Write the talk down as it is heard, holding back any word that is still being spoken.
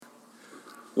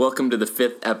Welcome to the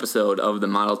 5th episode of the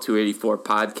Model 284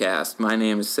 podcast. My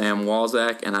name is Sam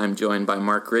Walzak, and I'm joined by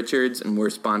Mark Richards, and we're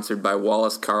sponsored by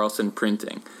Wallace Carlson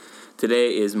Printing.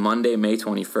 Today is Monday, May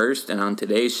 21st, and on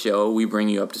today's show, we bring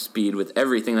you up to speed with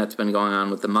everything that's been going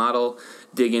on with the model,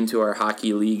 dig into our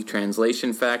hockey league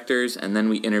translation factors, and then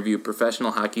we interview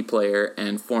professional hockey player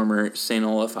and former St.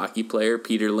 Olaf hockey player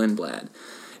Peter Lindblad.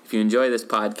 If you enjoy this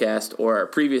podcast or our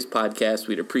previous podcast,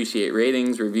 we'd appreciate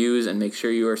ratings, reviews, and make sure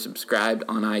you are subscribed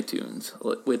on iTunes.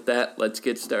 With that, let's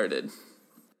get started.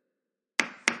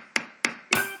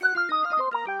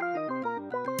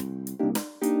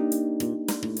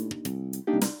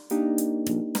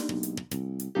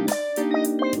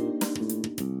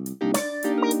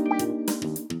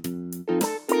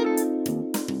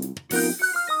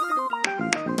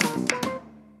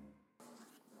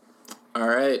 All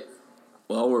right.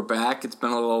 Well, we're back. It's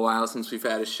been a little while since we've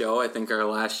had a show. I think our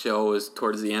last show was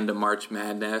towards the end of March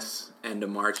Madness, end of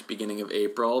March, beginning of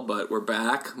April, but we're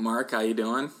back. Mark, how you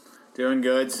doing? Doing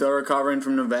good. Still recovering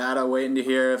from Nevada, waiting to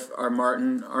hear if our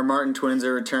Martin twins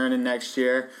are returning next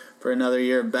year for another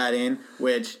year of betting,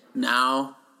 which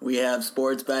now we have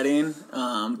sports betting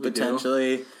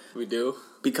potentially. We do.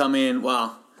 Becoming,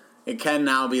 well, it can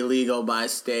now be legal by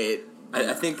state.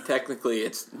 I think technically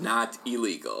it's not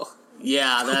illegal.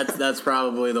 Yeah, that's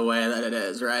probably the way that it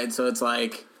is, right? So it's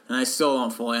like, and I still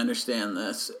don't fully understand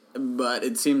this, but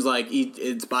it seems like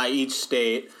it's by each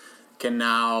state can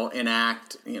now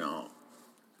enact,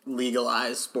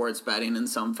 legalize sports betting in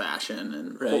some fashion.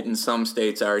 And right, and some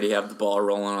states already have the ball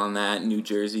rolling on that, New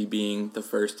Jersey being the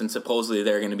first, and supposedly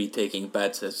they're going to be taking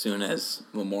bets as soon as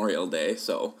Memorial Day,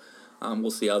 so we'll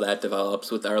see how that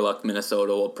develops. With our luck,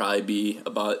 Minnesota will probably be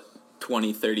about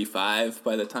 2035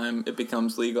 by the time it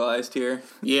becomes legalized here.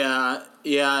 Yeah.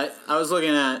 I was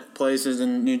looking at places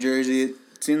in New Jersey.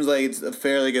 It seems like it's a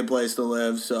fairly good place to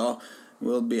live, so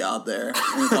we'll be out there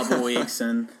in a couple weeks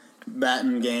and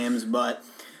betting games. But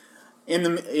in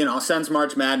the since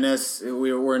March Madness,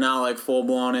 we're now like full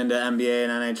blown into NBA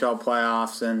and NHL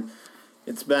playoffs, and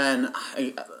it's been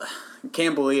I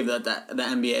can't believe that the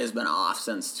NBA has been off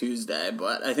since Tuesday.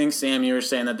 But I think Sam, you were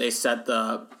saying that they set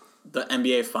the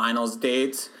NBA Finals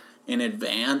dates in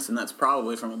advance, and that's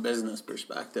probably from a business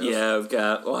perspective. Yeah, I've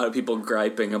got a lot of people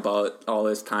griping about all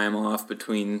this time off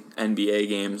between NBA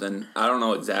games, and I don't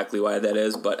know exactly why that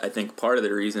is, but I think part of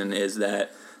the reason is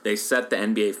that they set the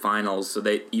NBA Finals, so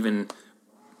they even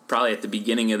probably at the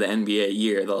beginning of the NBA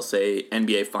year, they'll say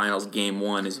NBA Finals Game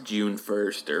 1 is June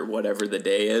 1st or whatever the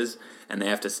day is, and they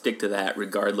have to stick to that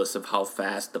regardless of how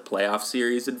fast the playoff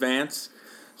series advance.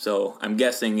 So I'm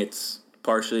guessing it's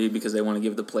partially because they want to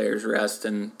give the players rest,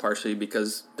 and partially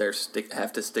because they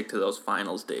have to stick to those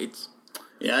finals dates.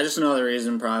 Yeah, just another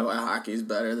reason probably why hockey's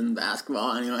better than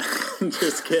basketball anyway.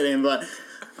 Just kidding. But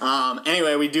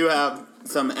anyway, we do have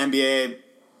some NBA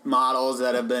models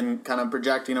that have been kind of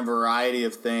projecting a variety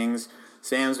of things.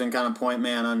 Sam's been kind of point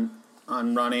man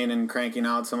on running and cranking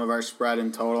out some of our spread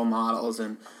and total models,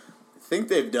 and I think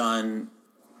they've done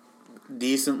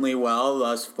decently well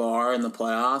thus far in the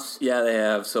playoffs. Yeah, they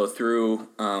have. So through,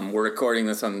 we're recording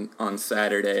this on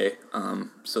Saturday,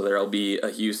 so there'll be a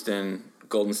Houston,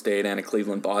 Golden State, and a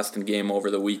Cleveland-Boston game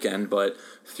over the weekend, but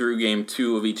through game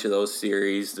 2 of each of those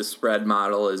series, the spread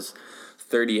model is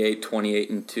 38, 28,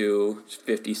 and 2,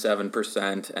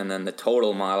 57%, and then the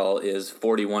total model is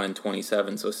 41 and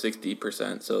 27, so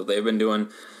 60%. So they've been doing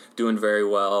very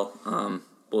well.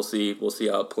 We'll see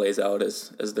how it plays out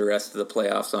as the rest of the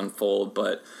playoffs unfold.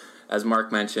 But as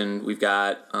Mark mentioned, we've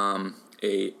got a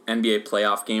NBA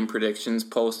playoff game predictions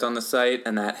post on the site,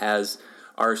 and that has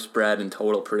our spread and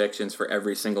total predictions for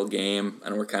every single game,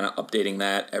 and we're kind of updating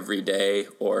that every day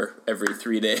or every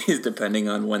 3 days, depending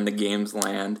on when the games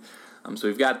land. So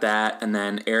we've got that, and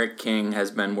then Eric King has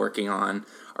been working on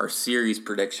our series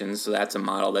predictions, so that's a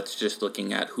model that's just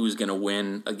looking at who's going to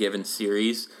win a given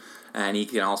series. And he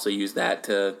can also use that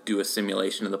to do a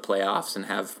simulation of the playoffs and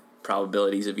have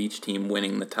probabilities of each team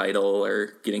winning the title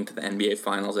or getting to the NBA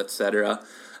Finals, etc.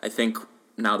 I think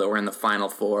now that we're in the Final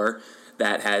Four,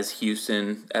 that has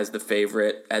Houston as the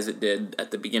favorite, as it did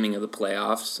at the beginning of the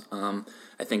playoffs.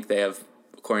 I think they have,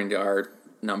 according to our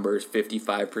numbers,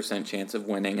 55% chance of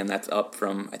winning, and that's up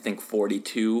from, I think,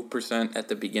 42% at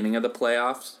the beginning of the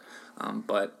playoffs.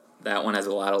 But that one has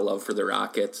a lot of love for the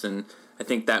Rockets, and I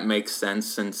think that makes sense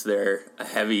since they're a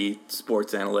heavy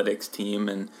sports analytics team,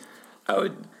 and I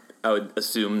would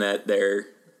assume that their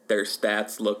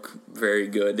stats look very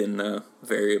good in the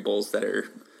variables that are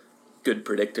good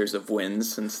predictors of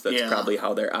wins, since that's probably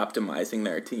how they're optimizing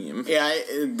their team. Yeah,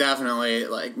 definitely.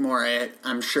 Like, more,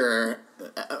 I'm sure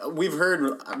we've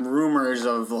heard rumors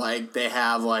of, like, they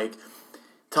have, like,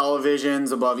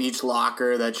 televisions above each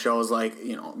locker that shows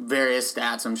various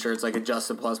stats. I'm sure it's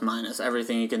adjusted plus minus,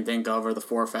 everything you can think of, or the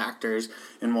 4 factors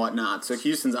and whatnot. So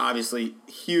Houston's obviously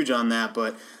huge on that,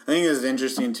 but I think this is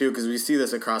interesting too because we see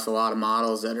this across a lot of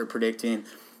models that are predicting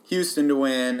Houston to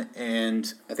win,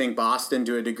 and I think Boston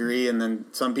to a degree, and then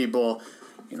some people,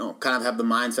 kind of have the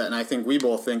mindset, and I think we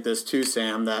both think this too,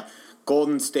 Sam, that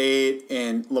Golden State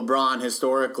and LeBron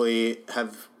historically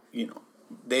have,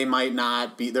 they might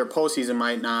not be, their postseason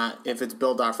might not, if it's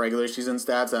built off regular season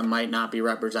stats, that might not be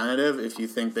representative if you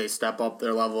think they step up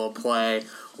their level of play,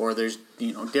 or there's,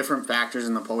 different factors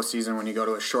in the postseason when you go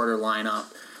to a shorter lineup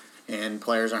and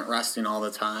players aren't resting all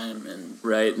the time.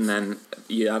 Right, and then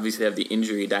you obviously have the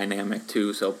injury dynamic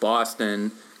too. So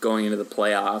Boston going into the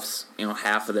playoffs,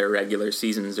 half of their regular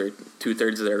seasons or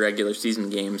 2/3 of their regular season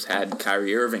games had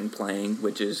Kyrie Irving playing,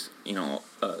 which is,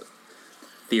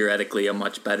 theoretically a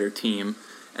much better team.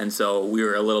 And so we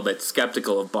were a little bit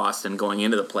skeptical of Boston going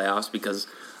into the playoffs because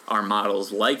our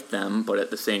models liked them, but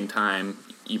at the same time,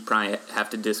 you probably have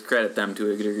to discredit them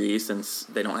to a degree since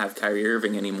they don't have Kyrie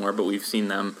Irving anymore, but we've seen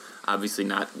them obviously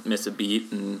not miss a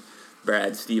beat, and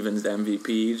Brad Stevens, the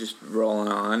MVP, just rolling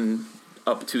on,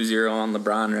 up 2-0 on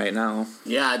LeBron right now.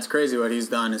 Yeah, it's crazy what he's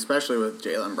done, especially with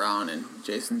Jaylen Brown and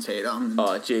Jason Tatum.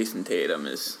 Oh, Jason Tatum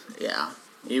is... Yeah.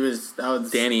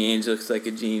 Danny Ainge looks like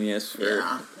a genius.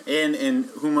 And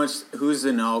who's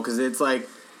to know? Because it's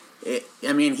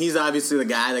he's obviously the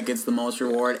guy that gets the most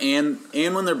reward, and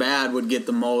when they're bad would get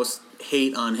the most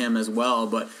hate on him as well.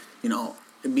 But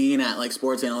being at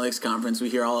Sports Analytics Conference, we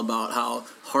hear all about how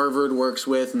Harvard works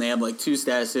with, and they have 2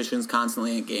 statisticians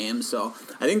constantly in games. So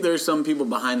I think there's some people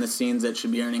behind the scenes that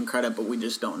should be earning credit, but we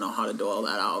just don't know how to dole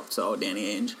that out. So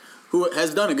Danny Ainge, who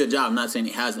has done a good job, I'm not saying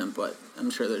he hasn't, but I'm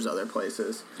sure there's other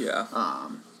places. Yeah.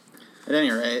 At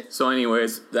any rate. So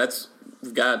anyways,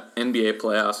 we've got NBA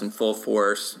playoffs in full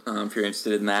force. If you're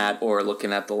interested in that or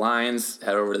looking at the lines,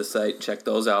 head over to the site, check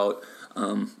those out.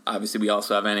 Obviously, we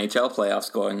also have NHL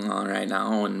playoffs going on right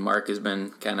now, and Mark has been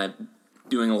kind of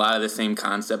doing a lot of the same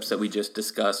concepts that we just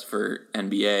discussed for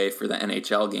NBA for the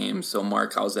NHL games. So,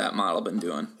 Mark, how's that model been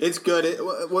doing? It's good.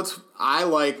 What's I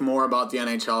like more about the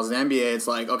NHL is the NBA. It's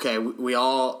okay,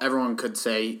 everyone could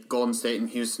say Golden State and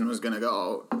Houston was going to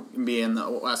go be in the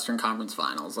Western Conference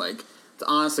Finals. It's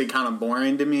honestly kind of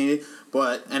boring to me,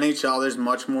 but NHL, there's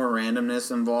much more randomness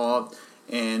involved,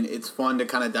 and it's fun to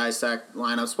kind of dissect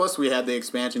lineups. Plus, we had the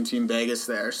expansion team Vegas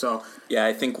there. So yeah,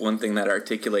 I think one thing that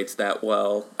articulates that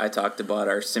well, I talked about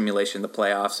our simulation of the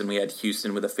playoffs, and we had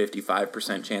Houston with a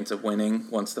 55% chance of winning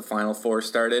once the Final Four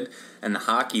started. And the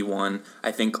hockey one,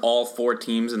 I think all 4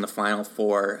 teams in the Final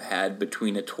Four had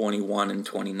between a 21 and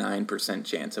 29%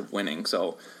 chance of winning.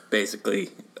 So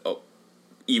basically,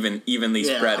 evenly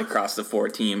spread across the 4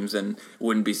 teams, and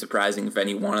wouldn't be surprising if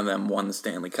any one of them won the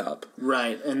Stanley Cup.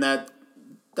 Right, and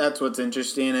that's what's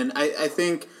interesting, and I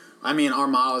think, our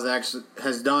models actually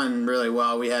has done really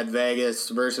well. We had Vegas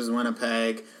versus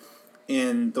Winnipeg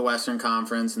in the Western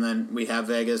Conference, and then we have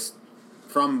Vegas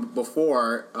from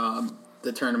before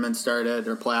the tournament started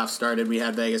or playoffs started. We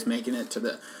had Vegas making it to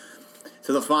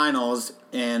the finals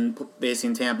and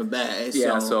facing Tampa Bay.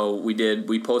 Yeah, so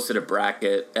we posted a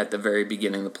bracket at the very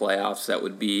beginning of the playoffs that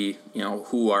would be,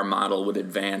 who our model would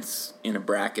advance in a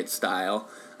bracket style.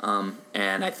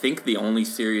 And I think the only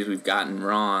series we've gotten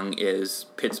wrong is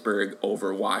Pittsburgh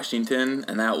over Washington,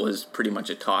 and that was pretty much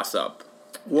a toss-up.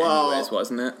 Well, anyways,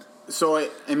 wasn't it? So,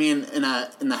 in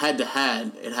the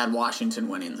head-to-head, it had Washington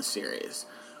winning the series.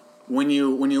 When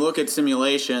you look at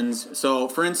simulations, so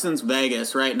for instance,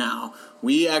 Vegas right now,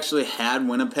 we actually had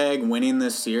Winnipeg winning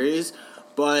this series,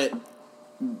 but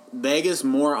Vegas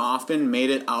more often made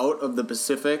it out of the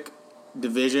Pacific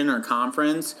Division or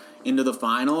Conference into the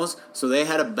finals, so they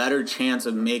had a better chance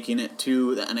of making it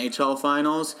to the NHL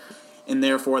finals, and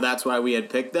therefore that's why we had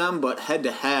picked them. But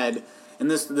head-to-head, and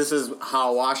this is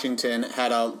how Washington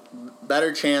had a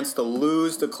better chance to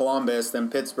lose to Columbus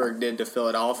than Pittsburgh did to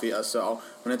Philadelphia. So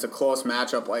when it's a close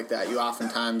matchup like that, you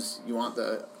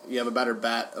have a better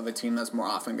bet of a team that's more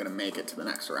often going to make it to the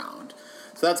next round.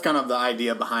 So that's kind of the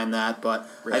idea behind that. But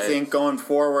right. I think going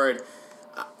forward,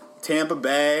 Tampa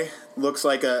Bay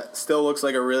still looks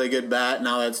like a really good bet.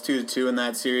 Now that's 2-2 in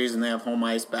that series, and they have home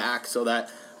ice back. So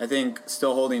that, I think,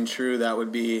 still holding true, that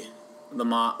would be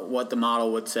what the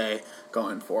model would say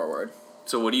going forward.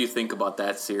 So what do you think about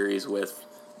that series with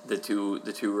the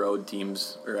two road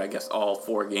teams, or I guess all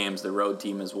 4 games the road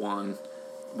team has won?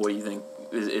 What do you think?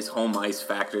 Is home ice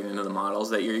factored into the models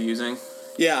that you're using?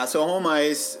 Yeah, so home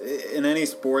ice in any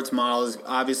sports model is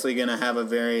obviously going to have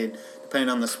depending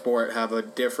on the sport, have a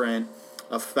different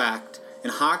effect.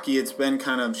 In hockey, it's been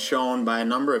kind of shown by a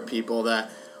number of people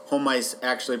that home ice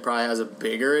actually probably has a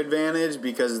bigger advantage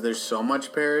because there's so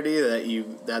much parity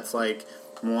that's like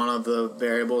one of the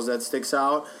variables that sticks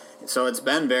out. So it's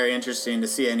been very interesting to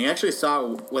see. And you actually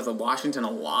saw it with Washington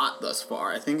a lot thus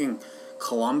far. I think in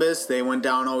Columbus, they went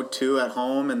down 0-2 at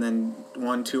home and then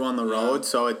 1-2 on the road.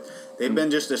 So they've been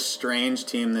just a strange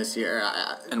team this year.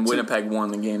 And Winnipeg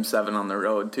won the Game 7 on the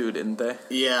road, too, didn't they?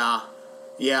 Yeah.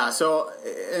 Yeah, so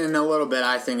in a little bit,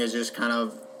 I think it's just kind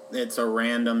of, it's a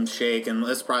random shake, and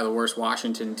it's probably the worst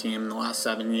Washington team in the last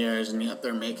 7 years, and yet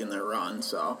they're making their run.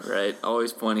 So right,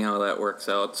 always funny how that works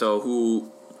out. So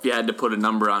who, if you had to put a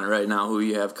number on it right now, who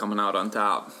you have coming out on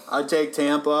top? I'd take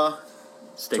Tampa.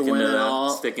 Sticking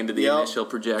to the initial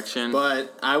projection.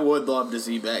 But I would love to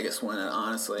see Vegas win it,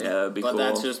 honestly. Yeah, that'd be cool. But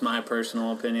that's just my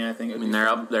personal opinion. I think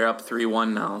they're up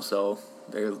 3-1 now, so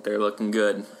they're looking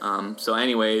good. So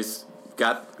anyways,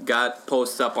 got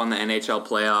posts up on the NHL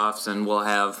playoffs, and we'll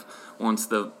have, once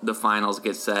the finals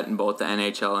get set in both the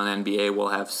NHL and NBA, we'll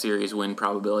have series win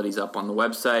probabilities up on the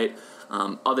website.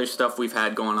 Other stuff we've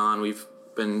had going on, we've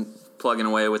been plugging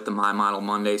away with the My Model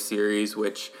Monday series,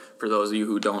 which, for those of you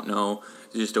who don't know,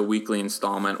 is just a weekly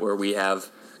installment where we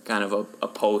have kind of a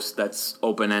post that's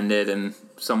open-ended and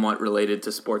somewhat related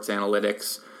to sports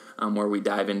analytics, where we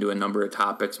dive into a number of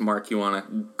topics. Mark, you want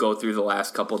to go through the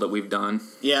last couple that we've done?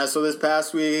 Yeah, so this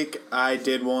past week I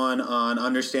did one on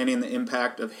understanding the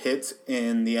impact of hits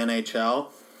in the NHL.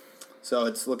 So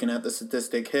it's looking at the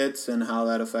statistic hits and how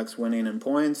that affects winning and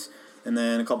points. And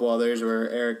then a couple others where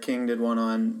Eric King did one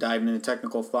on diving into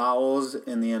technical fouls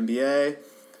in the NBA.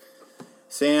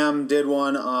 Sam did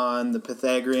one on the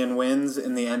Pythagorean wins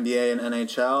in the NBA and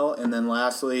NHL, and then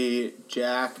lastly,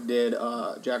 Jack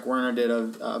Werner did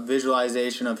a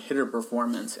visualization of hitter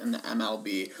performance in the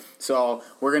MLB. So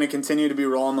we're going to continue to be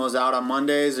rolling those out on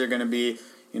Mondays. They're going to be,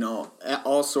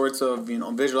 all sorts of,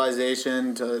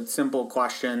 visualization to simple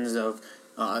questions of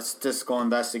statistical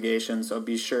investigation. So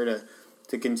be sure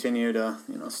to continue to,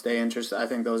 stay interested. I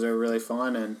think those are really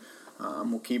fun, and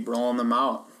we'll keep rolling them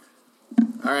out.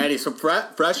 Alrighty, so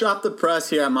fresh off the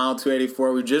press here at Mile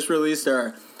 284, we just released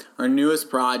our newest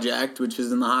project, which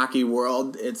is in the hockey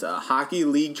world. It's a Hockey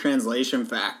League Translation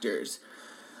Factors.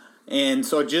 And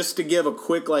so just to give a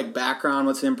quick background,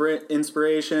 what's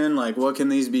inspiration, what can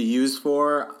these be used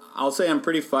for, I'll say I'm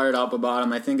pretty fired up about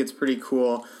them. I think it's pretty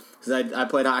cool because I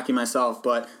played hockey myself.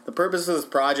 But the purpose of this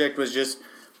project was just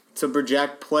to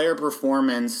project player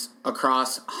performance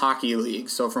across hockey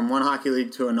leagues, so from one hockey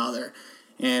league to another.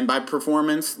 And by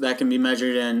performance, that can be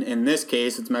measured in this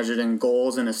case, it's measured in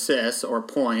goals and assists or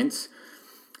points.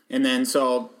 And then,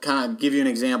 so kind of give you an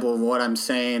example of what I'm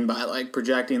saying by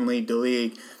projecting league to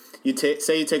league.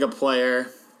 Say you take a player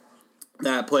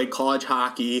that played college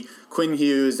hockey, Quinn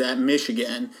Hughes at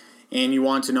Michigan, and you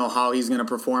want to know how he's going to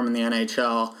perform in the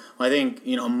NHL. Well, I think,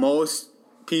 most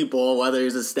people, whether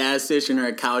he's a statistician or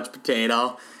a couch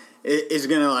potato, is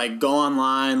going to go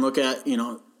online, look at,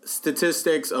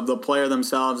 statistics of the player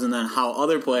themselves and then how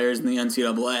other players in the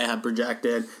NCAA have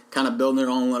projected, kind of build their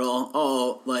own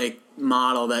little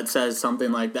model that says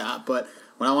something like that. But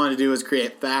what I wanted to do was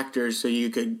create factors so you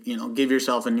could give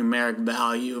yourself a numeric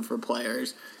value for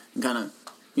players and kind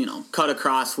of cut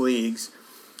across leagues,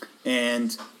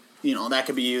 and that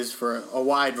could be used for a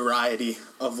wide variety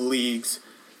of leagues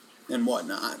and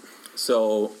whatnot.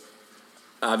 So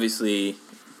obviously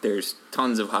there's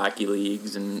tons of hockey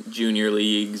leagues and junior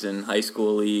leagues and high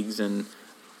school leagues and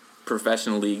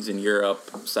professional leagues in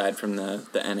Europe, aside from the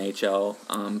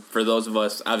NHL. For those of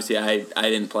us, obviously I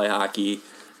didn't play hockey,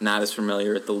 not as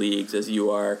familiar with the leagues as you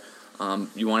are.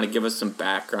 You want to give us some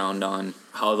background on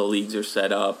how the leagues are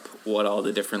set up, what all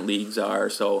the different leagues are.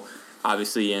 So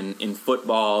obviously in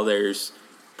football, there's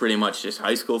pretty much just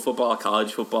high school football,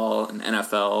 college football, and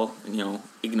NFL,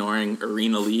 ignoring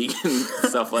Arena League and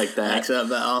stuff like that.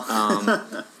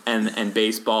 XFL. And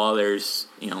baseball, there's,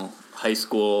 high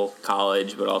school,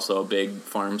 college, but also a big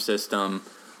farm system.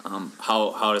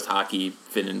 How does hockey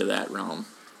fit into that realm?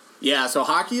 Yeah, so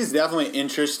hockey is definitely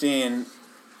interesting,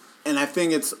 and I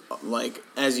think it's,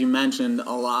 as you mentioned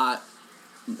a lot,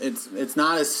 it's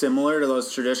not as similar to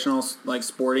those traditional,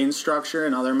 sporting structure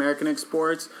in other American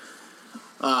sports.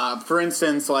 For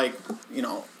instance,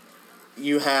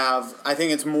 you have, I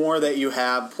think it's more that you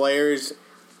have players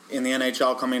in the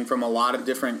NHL coming from a lot of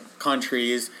different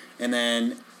countries, and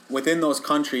then within those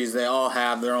countries, they all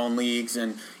have their own leagues,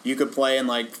 and you could play in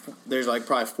there's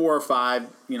probably 4 or 5,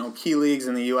 key leagues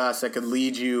in the U.S. that could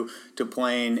lead you to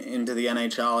playing into the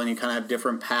NHL, and you kind of have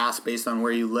different paths based on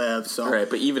where you live. So right,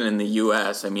 but even in the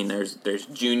U.S., there's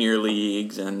junior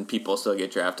leagues, and people still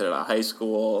get drafted out of high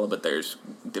school, but there's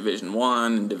Division I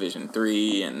and Division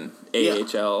III and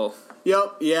AHL.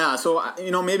 Yep. Yeah. So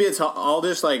maybe I'll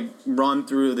just like run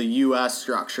through the U.S.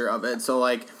 structure of it. So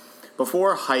like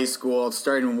before high school,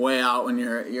 starting way out when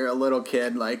you're a little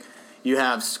kid, like you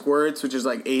have squirts, which is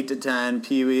like 8 to 10,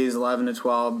 peewees 11 to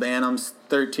 12, bantams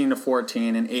 13 to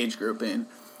 14, and age grouping.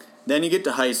 Then you get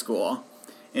to high school.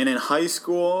 And in high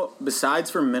school, besides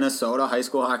for Minnesota, high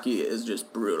school hockey is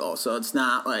just brutal. So it's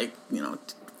not like,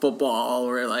 football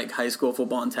or like high school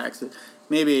football in Texas.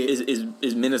 Maybe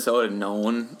is Minnesota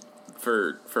known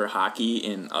for hockey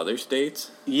in other states?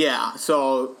 Yeah.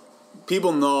 So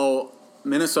people know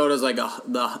Minnesota's like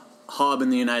the hub in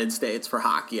the United States for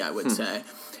hockey, I would say.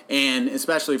 And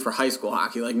especially for high school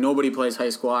hockey. Like nobody plays high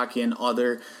school hockey in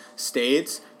other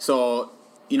states. So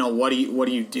what do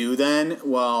you do then?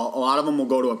 Well, a lot of them will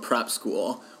go to a prep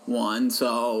school.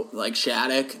 So like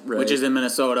Shattuck, right, which is in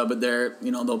Minnesota, but they're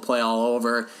they'll play all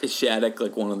over. Is Shattuck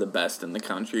like one of the best in the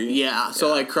country? Yeah. So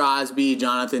like Crosby,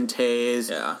 Jonathan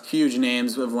Toews, huge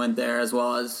names have went there, as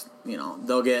well as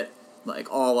they'll get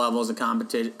like all levels of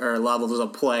competition or levels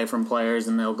of play from players,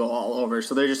 and they'll go all over.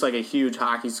 So they're just like a huge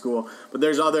hockey school. But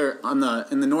there's in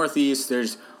the Northeast.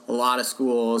 There's a lot of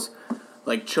schools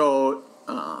like Choate.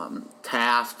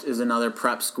 Taft is another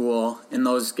prep school, and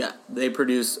they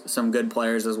produce some good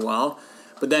players as well.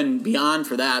 But then beyond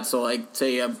for that, so like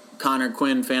say you have Connor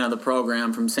Quinn, fan of the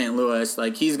program from St. Louis,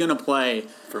 like he's gonna play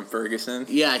from Ferguson.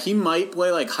 Yeah, he might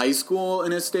play like high school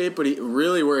in his state, but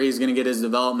where he's gonna get his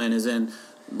development is in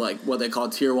like what they call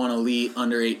Tier 1 elite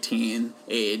under 18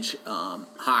 age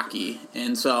hockey,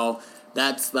 and so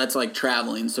that's like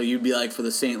traveling. So you'd be like for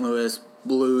the St. Louis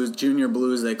Blues, Junior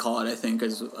Blues, they call it, I think,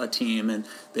 as a team, and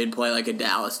they'd play like a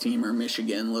Dallas team or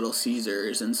Michigan, Little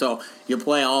Caesars, and so you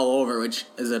play all over, which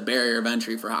is a barrier of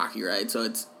entry for hockey, right? So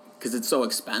it's because it's so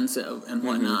expensive and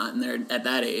whatnot, and they're at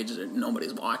that age,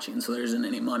 nobody's watching, so there isn't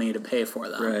any money to pay for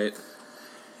them. Right.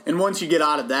 And once you get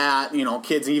out of that,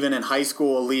 kids even in high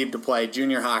school leave to play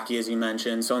junior hockey, as you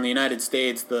mentioned. So in the United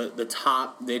States, the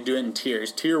top, they do it in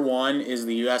tiers. Tier 1 is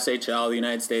the USHL, the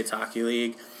United States Hockey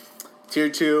League. Tier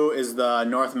 2 is the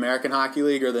North American Hockey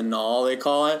League, or the NAHL, they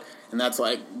call it. And that's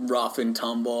like rough and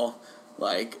tumble,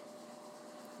 like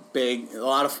big, a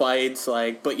lot of fights,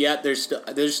 like, but yet there's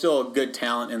still a good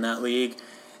talent in that league.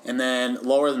 And then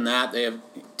lower than that, they have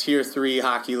Tier 3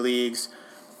 hockey leagues.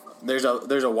 There's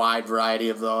a wide variety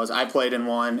of those. I played in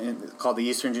one called the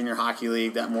Eastern Junior Hockey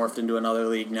League that morphed into another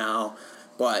league now.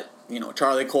 But,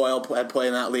 Charlie Coyle had played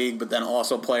in that league, but then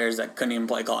also players that couldn't even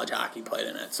play college hockey played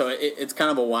in it. So it's kind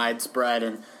of a widespread,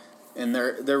 and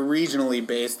they're regionally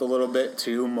based a little bit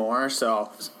too more.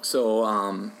 So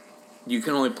you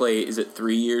can only play, is it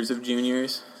 3 years of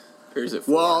juniors? Or is it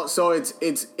 4? Well, so it's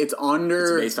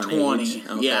under it's based on 20. Age.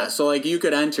 Okay. Yeah, so like you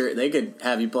could enter, they could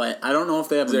have you play. I don't know if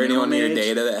they have. Is there anyone in your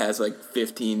data that has like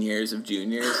 15 years of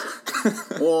juniors?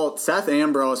 Well, Seth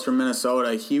Ambrose from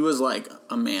Minnesota, he was like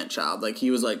a man child. Like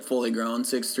he was like fully grown,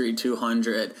 6'3",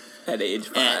 200 at age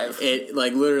 5.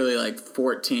 Like literally like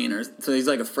 14 or so. He's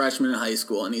like a freshman in high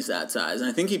school, and he's that size. And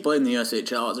I think he played in the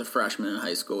USHL as a freshman in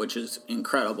high school, which is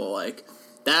incredible. Like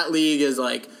that league is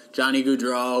like Johnny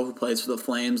Gaudreau, who plays for the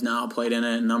Flames now, played in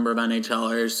it, a number of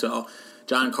NHLers. So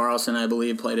John Carlson, I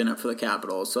believe, played in it for the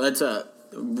Capitals. So it's a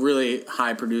really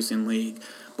high-producing league.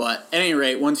 But at any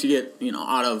rate, once you get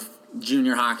out of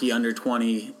junior hockey under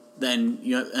 20, then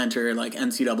you enter like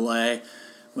NCAA,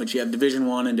 which you have Division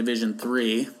I and Division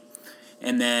III.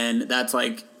 And then that's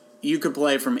like you could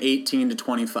play from 18 to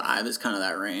 25 is kind of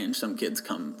that range. Some kids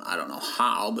come, I don't know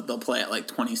how, but they'll play at like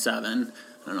 27.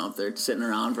 I don't know if they're sitting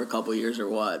around for a couple years or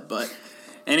what, but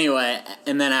anyway,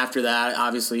 and then after that,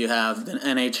 obviously you have the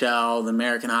NHL, the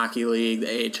American Hockey League,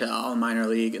 the AHL, minor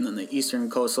league, and then the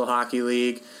Eastern Coastal Hockey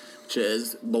League, which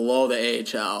is below the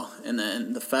AHL, and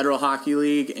then the Federal Hockey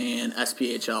League and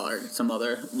SPHL are some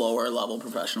other lower level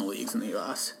professional leagues in the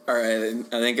U.S. All right,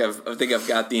 I think I've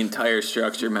got the entire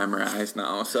structure memorized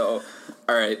now. So,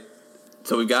 all right.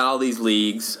 So we've got all these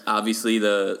leagues. Obviously,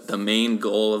 the main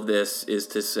goal of this is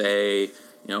to say,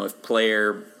 if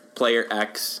player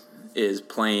X is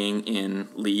playing in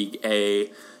League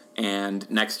A and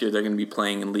next year they're going to be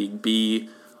playing in League B,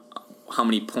 how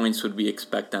many points would we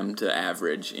expect them to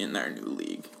average in their new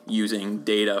league using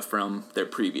data from their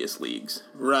previous leagues?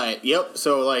 Right, yep.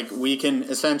 So, like, we can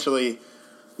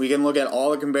look at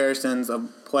all the comparisons of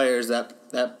players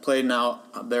that played now,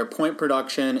 their point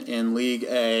production in League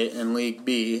A and League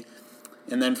B,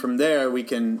 and then from there we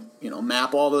can,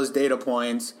 map all those data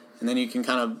points, and then you can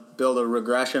kind of build a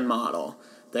regression model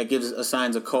that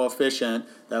assigns a coefficient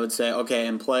that would say, okay,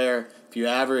 in player, if you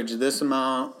average this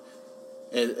amount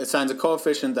it assigns a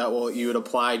coefficient that you would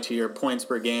apply to your points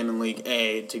per game in League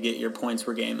A to get your points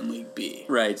per game in League B.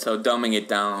 Right, so dumbing it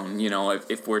down,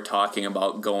 if we're talking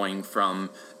about going from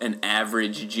an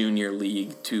average junior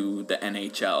league to the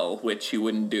NHL, which you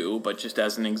wouldn't do, but just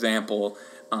as an example,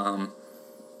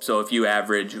 so if you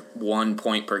average 1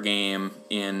 point per game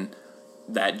in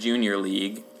that junior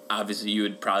league, obviously you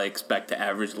would probably expect to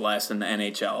average less in the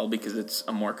NHL because it's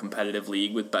a more competitive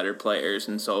league with better players,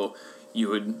 and so you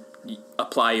would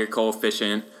apply your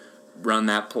coefficient, run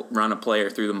a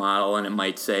player through the model, and it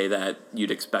might say that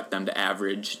you'd expect them to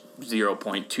average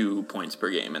 0.2 points per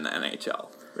game in the NHL,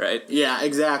 right? Yeah,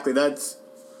 exactly. That's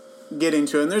getting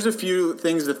to it. And there's a few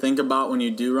things to think about when you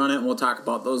do run it, and we'll talk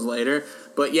about those later.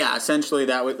 But yeah, essentially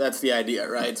that's the idea,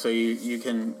 right? So you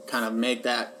can kind of make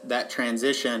that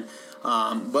transition.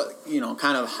 But,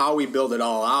 kind of how we build it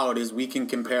all out is we can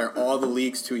compare all the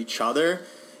leagues to each other,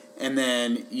 and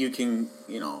then you can,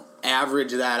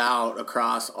 average that out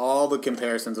across all the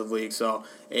comparisons of leagues. So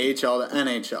AHL to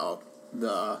NHL,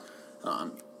 the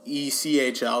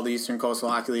ECHL, the Eastern Coastal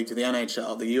Hockey League, to the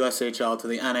NHL, the USHL to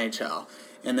the NHL.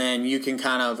 And then you can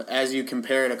kind of, as you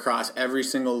compare it across every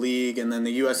single league, and then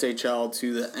the USHL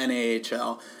to the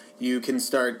NAHL, you can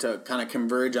start to kind of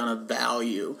converge on a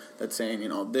value that's saying,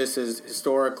 this is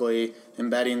historically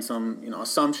embedding some,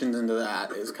 assumptions into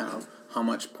that is kind of how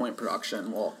much point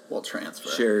production will transfer.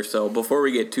 Sure. So before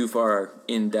we get too far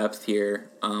in depth here,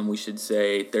 we should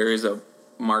say there is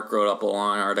Mark wrote up a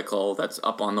long article that's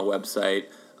up on the website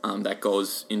that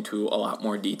goes into a lot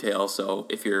more detail. So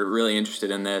if you're really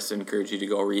interested in this, I encourage you to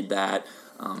go read that.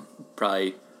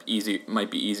 Probably might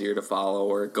be easier to follow,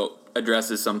 or go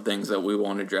addresses some things that we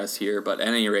won't address here. But at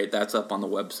any rate, that's up on the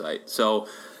website. So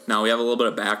now we have a little bit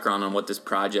of background on what this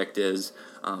project is.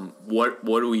 What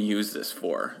do we use this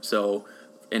for? So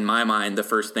in my mind, the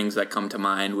first things that come to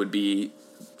mind would be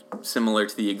similar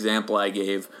to the example I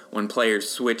gave. When players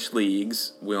switch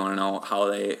leagues, we want to know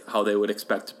how they would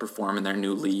expect to perform in their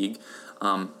new league.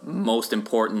 Most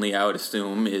importantly, I would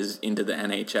assume, is into the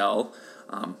NHL.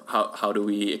 How do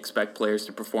we expect players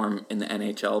to perform in the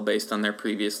NHL based on their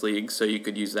previous league? So you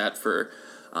could use that for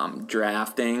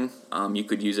drafting. You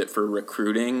could use it for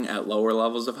recruiting at lower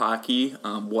levels of hockey.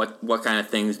 What kind of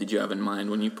things did you have in mind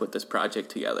when you put this project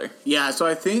together? Yeah, so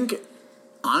I think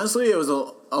honestly it was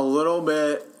a little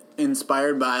bit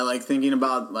inspired by thinking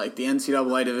about the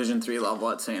NCAA Division III level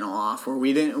at St. Olaf, where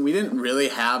we didn't really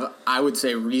have, I would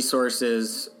say,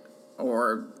 resources,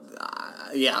 or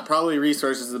probably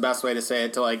resources is the best way to say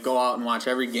it, to go out and watch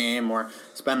every game or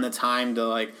spend the time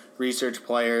to research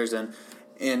players,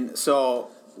 and so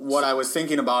what I was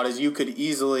thinking about is you could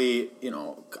easily,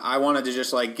 I wanted to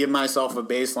just give myself a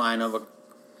baseline of a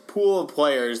pool of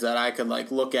players that I could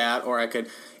look at, or I could,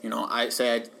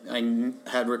 I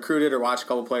had recruited or watched a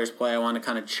couple players play. I want to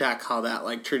kind of check how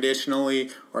that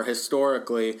traditionally or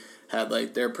historically had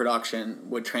their production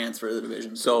would transfer the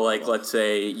division. So let's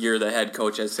say you're the head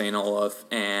coach at St. Olaf,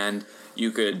 and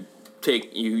you could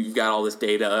you've got all this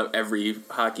data of every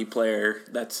hockey player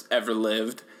that's ever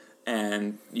lived,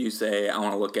 and you say, I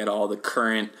want to look at all the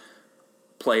current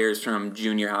players from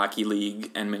Junior Hockey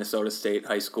League and Minnesota State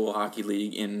High School Hockey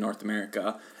League in North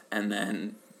America, and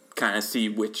then kind of see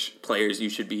which players you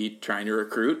should be trying to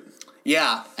recruit.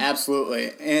 Yeah,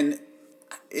 absolutely. And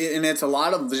it's a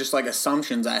lot of just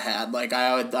assumptions I had.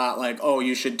 I would thought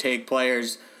you should take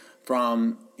players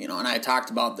from, and I talked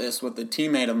about this with a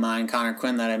teammate of mine, Connor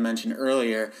Quinn, that I mentioned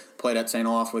earlier, played at St.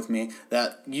 Olaf with me,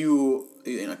 that you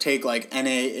take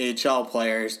NAHL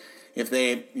players. If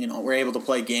they, were able to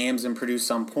play games and produce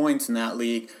some points in that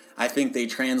league, I think they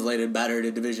translated better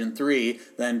to Division III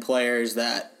than players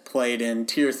that played in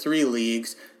Tier 3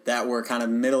 leagues that were kind of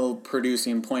middle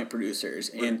producing point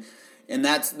producers. Right. And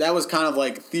that was kind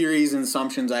of theories and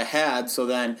assumptions I had. So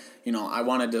then, I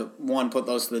wanted to, one, put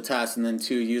those to the test, and then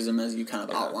two, use them as you kind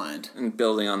of outlined. And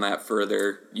building on that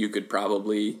further, you could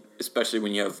probably, especially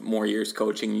when you have more years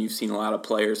coaching, you've seen a lot of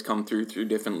players come through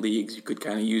different leagues, you could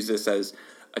kind of use this as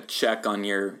a check on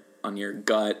your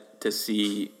gut to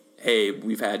see, hey,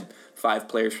 we've had 5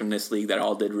 players from this league that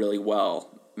all did really well.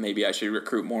 Maybe I should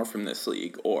recruit more from this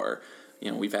league. Or,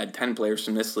 we've had 10 players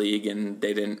from this league and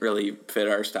they didn't really fit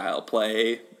our style of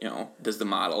play. Does the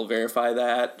model verify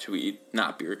that? Should we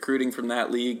not be recruiting from that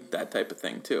league? That type of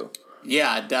thing too.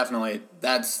 Yeah, definitely.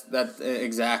 That's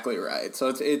exactly right. So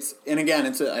it's and again,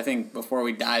 I think before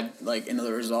we dive into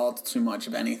the results too much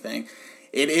of anything,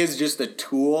 it is just a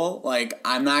tool.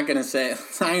 I'm not going to say,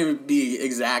 it's not going to be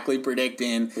exactly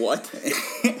predicting. What?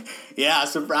 Yeah,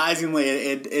 surprisingly,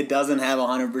 it doesn't have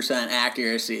 100%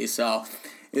 accuracy. So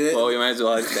Well, we might as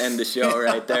well just end the show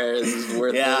right there. This is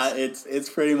worthless. Yeah, it's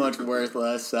pretty much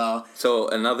worthless. So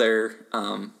another,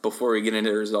 before we get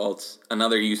into the results,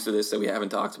 another use of this that we haven't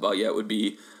talked about yet would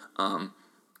be kind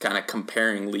of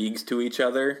comparing leagues to each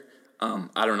other.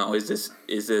 I don't know, is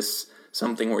this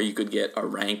something where you could get a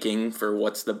ranking for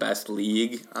what's the best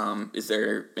league? Is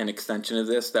there an extension of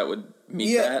this that would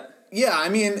meet that? Yeah, I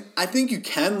mean, I think you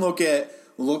can look at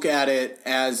it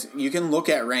as you can look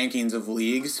at rankings of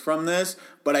leagues from this,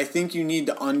 but I think you need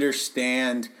to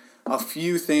understand a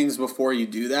few things before you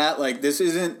do that. Like, this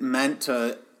isn't meant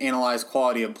to analyze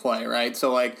quality of play, right?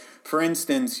 So, like, for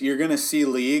instance, you're going to see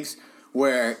leagues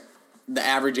where the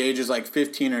average age is like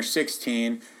 15 or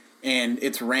 16, and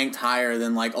it's ranked higher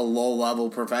than like a low-level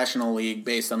professional league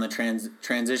based on the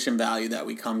transition value that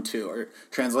we come to, or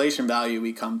translation value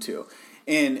we come to.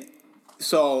 And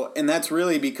that's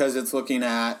really because it's looking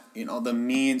at, the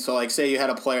mean. So, like, say you had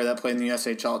a player that played in the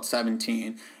USHL at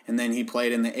 17, and then he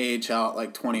played in the AHL at,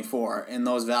 like, 24, and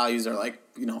those values are, like,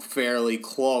 fairly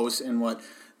close in what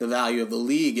the value of the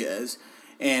league is,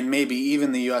 and maybe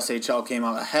even the USHL came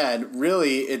out ahead.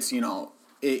 Really, it's,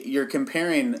 you're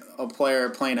comparing a player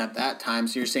playing at that time,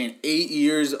 so you're saying 8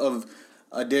 years of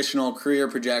additional career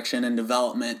projection and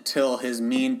development till his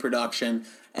mean production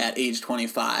at age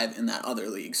 25 in that other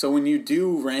league. So when you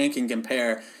do rank and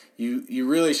compare, you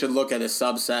really should look at a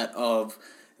subset of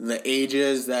the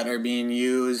ages that are being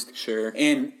used. Sure.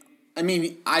 And, I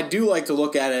mean, I do like to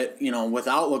look at it,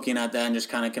 without looking at that and just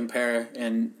kind of compare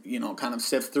and, kind of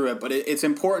sift through it. But it's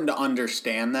important to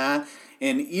understand that.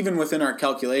 And even within our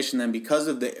calculation then, because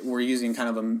of we're using kind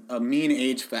of a mean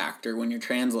age factor when you're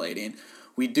translating,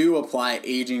 we do apply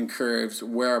aging curves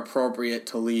where appropriate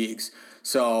to leagues.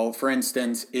 So, for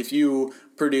instance, if you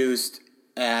produced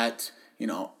at,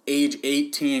 age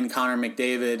 18, Connor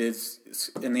McDavid is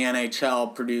in the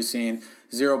NHL producing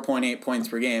 0.8 points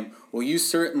per game. Well, you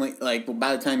certainly,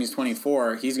 by the time he's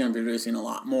 24, he's going to be producing a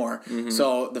lot more. Mm-hmm.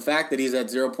 So the fact that he's at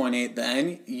 0.8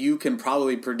 then, you can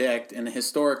probably predict and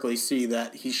historically see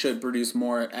that he should produce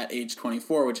more at age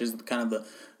 24, which is kind of the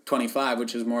 25,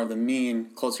 which is more of the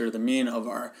mean, closer to the mean of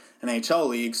our NHL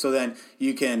league. So then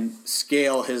you can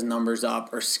scale his numbers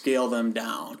up or scale them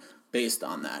down based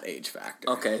on that age factor.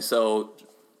 Okay, so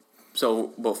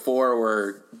before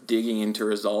we're digging into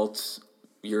results,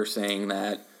 you're saying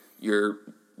that you're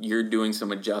doing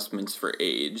some adjustments for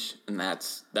age, and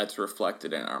that's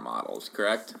reflected in our models,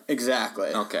 correct? Exactly.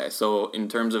 Okay, so in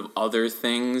terms of other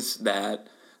things that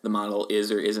the model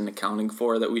is or isn't accounting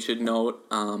for that we should note,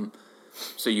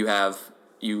 so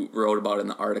you wrote about in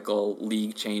the article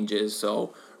league changes,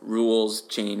 so rules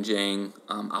changing,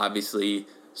 obviously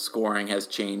scoring has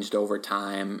changed over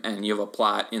time, and you have a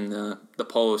plot in the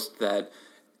post that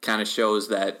kind of shows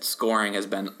that scoring has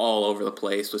been all over the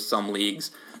place, with some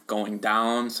leagues going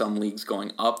down, some leagues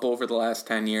going up over the last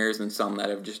 10 years, and some that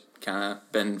have just kind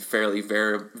of been fairly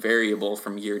variable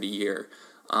from year to year.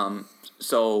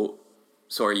 So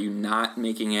are you not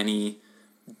making any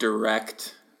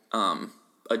direct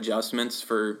adjustments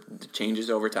for the changes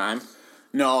over time?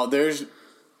 No,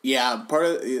 part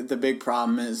of the big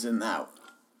problem is in that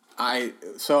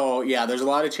there's a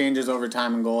lot of changes over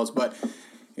time in goals, but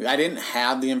I didn't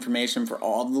have the information for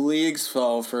all the leagues,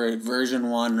 so for version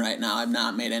 1 right now, I've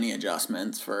not made any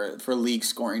adjustments for league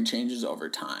scoring changes over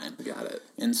time. Got it.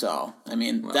 And so, I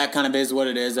mean, that kind of is what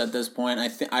it is at this point.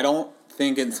 I don't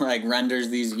think it's like renders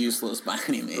these useless by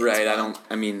any means. Right,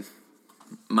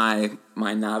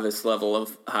 my novice level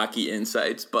of hockey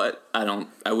insights, but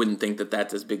I wouldn't think that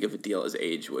that's as big of a deal as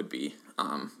age would be.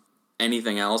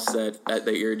 Anything else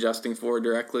that you're adjusting for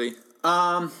directly?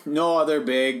 No other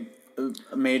big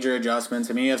major adjustments.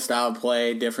 I mean, you have style of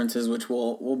play differences, which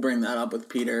we'll bring that up with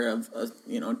Peter of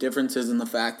differences in the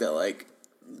fact that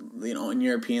in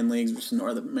European leagues versus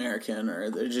North American, or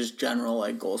there's just general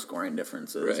goal scoring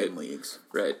differences in leagues.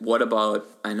 Right. What about,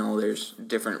 I know there's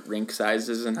different rink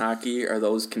sizes in hockey. Are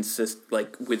those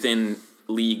within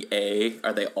League A,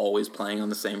 are they always playing on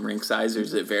the same rink size, or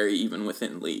does it vary even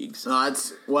within leagues?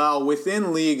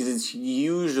 Within leagues, it's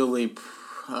usually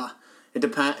it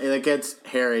depends. It gets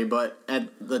hairy, but at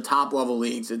the top level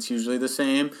leagues, it's usually the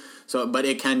same. So, but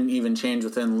it can even change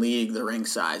within league, the rink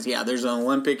size. Yeah, there's an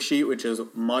Olympic sheet, which is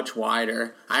much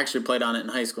wider. I actually played on it in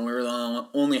high school. We were the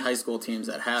only high school teams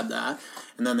that had that.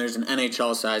 And then there's an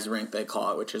NHL size rink, they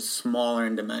call it, which is smaller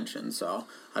in dimensions. So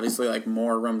obviously,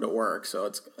 more room to work. So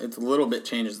it's a little bit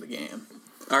changes the game.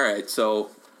 All right,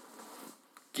 so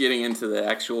getting into the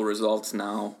actual results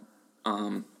now,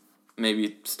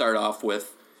 maybe start off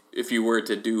with if you were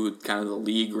to do kind of the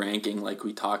league ranking like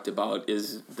we talked about,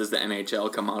 does the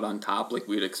NHL come out on top like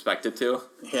we'd expect it to?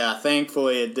 Yeah,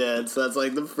 thankfully it did. So that's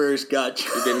like the first gut.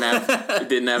 It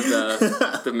didn't have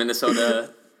the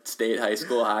Minnesota State High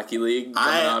School Hockey League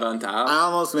coming out on top. I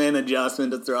almost made an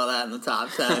adjustment to throw that in the top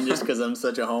 10 just because I'm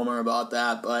such a homer about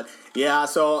that. But yeah,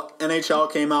 so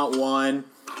NHL came out 1,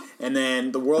 and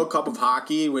then the World Cup of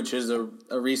Hockey, which is a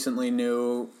recently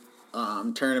new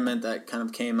tournament that kind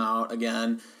of came out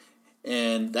again.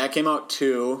 And that came out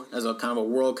 2 as a kind of a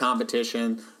world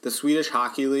competition. The Swedish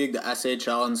Hockey League, the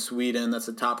SHL in Sweden, that's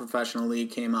the top professional league,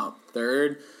 came out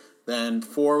 3rd. Then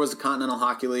 4 was the Continental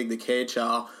Hockey League, the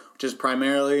KHL, which is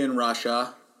primarily in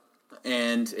Russia.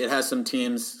 And it has some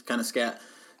teams kind of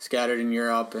scattered in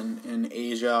Europe and in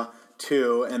Asia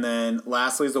too. And then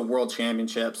lastly is the World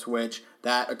Championships, which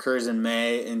that occurs in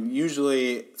May. And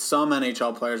usually some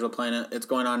NHL players will play in it. It's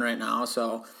going on right now,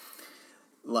 so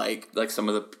like some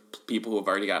of the people who have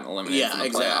already gotten eliminated from the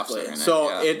playoffs are in it.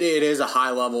 So it is a high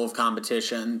level of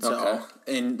competition. So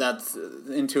and that's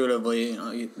intuitively,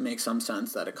 it makes some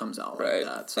sense that it comes out like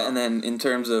that. So. And then in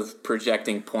terms of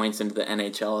projecting points into the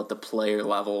NHL at the player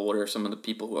level, what are some of the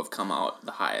people who have come out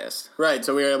the highest? Right.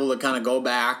 So we were able to kind of go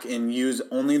back and use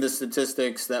only the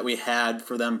statistics that we had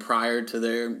for them prior to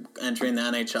their entering the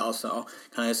NHL. So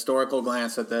kind of historical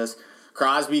glance at this.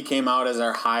 Crosby came out as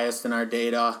our highest in our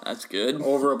data. That's good.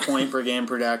 Over a point per game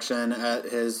production at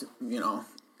his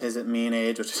mean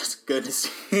age, which is good to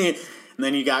see. And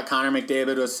then you got Connor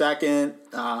McDavid was 2nd,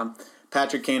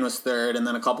 Patrick Kane was 3rd, and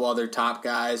then a couple other top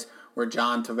guys were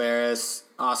John Tavares,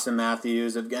 Austin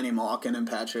Matthews, Evgeny Malkin, and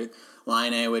Patrick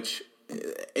Laine, which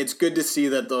it's good to see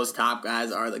that those top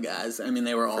guys are the guys. I mean,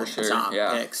 they were all top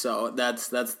picks, so that's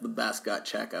the best gut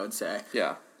check, I would say.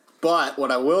 Yeah. But what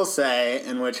I will say,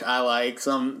 in which I like,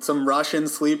 some Russian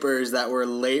sleepers that were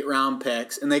late-round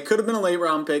picks, and they could have been a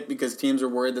late-round pick because teams were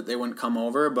worried that they wouldn't come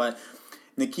over, but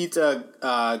Nikita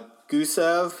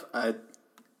Gusev,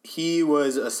 he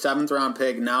was a 7th-round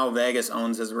pick. Now Vegas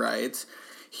owns his rights.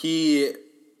 We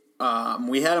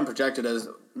had him projected as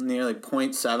nearly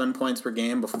 0.7 points per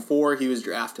game before he was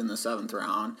drafted in the 7th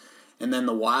round. And then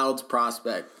the Wild's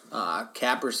prospect,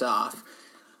 Kaprizov,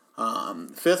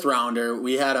 5th rounder,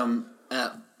 we had him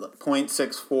at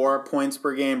 0.64 points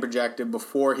per game projected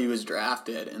before he was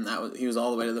drafted, and he was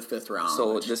all the way to the 5th round.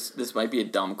 So this might be a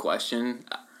dumb question.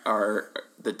 Are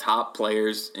the top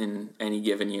players in any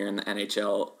given year in the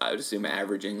NHL, I would assume,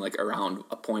 averaging like around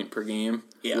a point per game?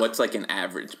 Yeah. What's like an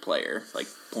average player? Like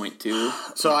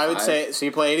 0.2? So I would say, so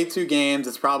you play 82 games,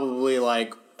 it's probably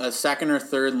like a 2nd or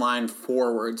 3rd line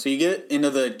forward. So you get into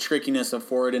the trickiness of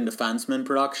forward and defenseman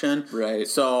production. Right.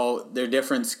 So they're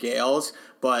different scales,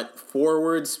 but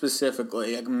forward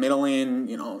specifically, like middling,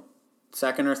 2nd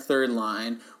or 3rd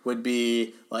line would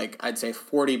be like, I'd say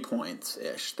 40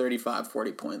 points-ish. 35,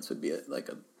 40 points would be like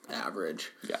an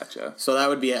average. Gotcha. So that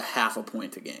would be a half a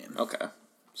point a game. Okay.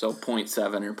 So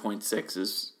 0.7 or 0.6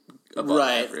 is above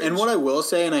average. And what I will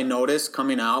say, and I noticed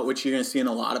coming out, which you're going to see in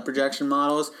a lot of projection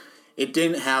models, it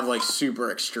didn't have like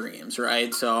super extremes,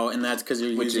 right? So, and that's because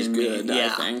you're using good, I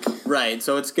think. Right.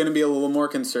 So it's going to be a little more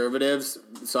conservative.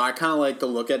 So I kind of like to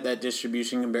look at that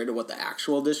distribution compared to what the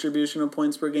actual distribution of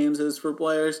points per games is for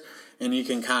players, and you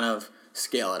can kind of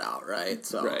scale it out, right?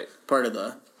 So part of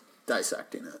the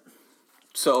dissecting it.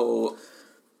 So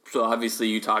obviously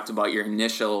you talked about your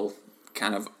initial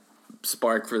kind of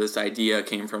spark for this idea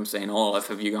came from St. Olaf.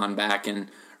 Have you gone back and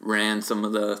ran some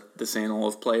of the St.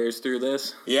 Olaf players through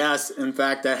this? Yes, in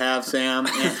fact I have, Sam.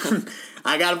 And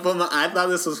I thought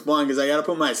this was fun because I got to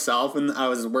put myself in. I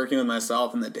was working with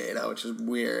myself in the data, which is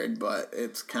weird, but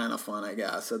it's kind of fun, I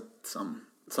guess, at some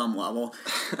level.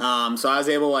 So I was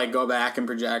able to go back and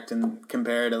project and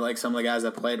compare to some of the guys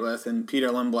I played with, and Peter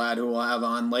Lindblad, who we'll have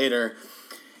on later.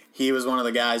 He was one of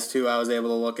the guys, too, I was able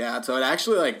to look at. So it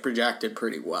actually, projected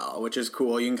pretty well, which is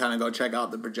cool. You can kind of go check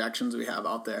out the projections we have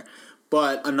out there.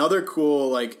 But another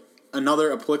cool,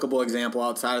 another applicable example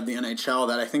outside of the NHL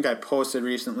that I think I posted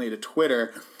recently to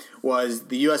Twitter was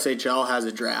the USHL has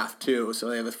a draft, too. So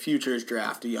they have a futures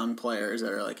draft of young players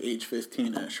that are, age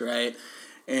 15-ish, right?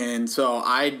 And so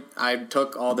I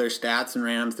took all their stats and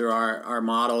ran them through our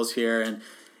models here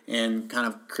and kind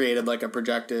of created, a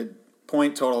projected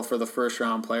point total for the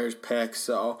first-round players pick.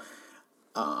 So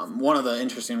one of the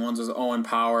interesting ones was Owen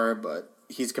Power, but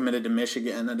he's committed to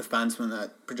Michigan, a defenseman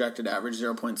that projected average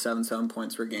 0.77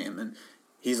 points per game, and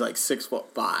he's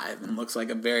 6'5" and looks like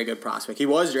a very good prospect. He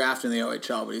was drafted in the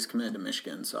OHL, but he's committed to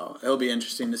Michigan, so it'll be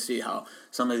interesting to see how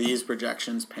some of these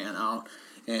projections pan out.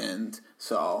 And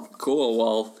so cool.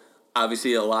 Well,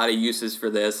 obviously a lot of uses for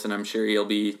this, and I'm sure you'll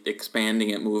be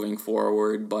expanding it moving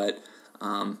forward. But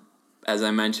As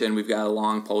I mentioned, we've got a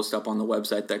long post up on the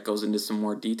website that goes into some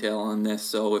more detail on this.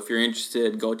 So if you're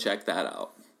interested, go check that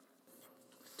out.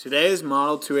 Today's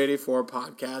Model 284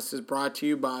 podcast is brought to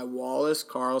you by Wallace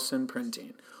Carlson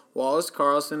Printing. Wallace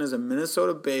Carlson is a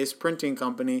Minnesota-based printing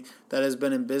company that has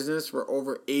been in business for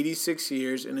over 86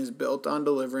 years and is built on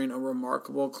delivering a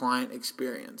remarkable client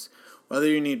experience. Whether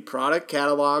you need product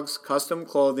catalogs, custom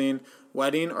clothing,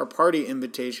 wedding or party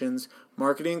invitations,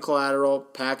 marketing collateral,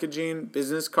 packaging,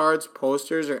 business cards,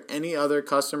 posters, or any other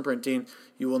custom printing,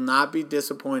 you will not be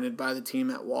disappointed by the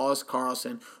team at Wallace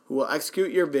Carlson, who will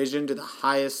execute your vision to the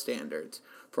highest standards.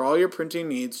 For all your printing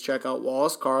needs, check out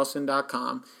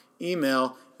wallacecarlson.com,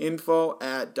 email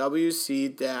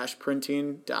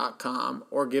info@wc-printing.com,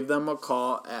 or give them a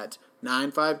call at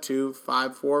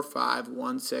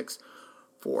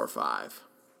 952-545-1645.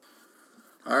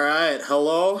 All right,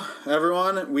 hello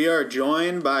everyone. We are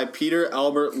joined by Peter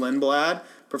Albert Lindblad,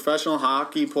 professional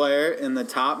hockey player in the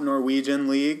top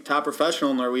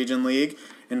professional Norwegian league,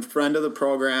 and friend of the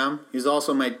program. He's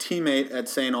also my teammate at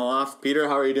St. Olaf. Peter,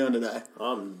 how are you doing today?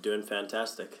 I'm doing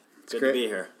fantastic. Good great to be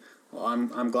here. Well,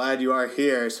 I'm glad you are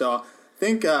here. So I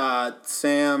think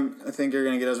Sam, you're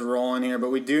going to get us rolling here, but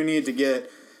we do need to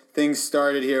get things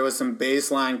started here with some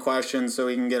baseline questions so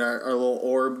we can get our little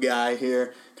orb guy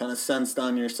here kind of sensed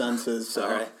on your senses. So,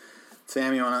 all right.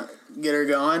 Sam, you want to get her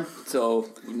going? So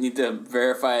you need to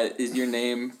verify, is your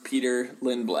name Peter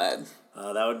Lindblad?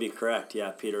 That would be correct.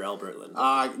 Yeah, Peter Albert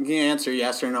Lindblad. Can you answer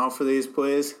yes or no for these,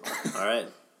 please? All right.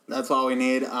 That's all we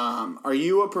need. Are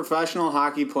you a professional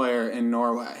hockey player in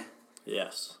Norway?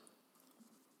 Yes.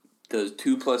 Does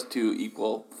 2 + 2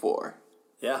 = 4?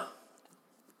 Yeah,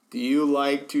 Do you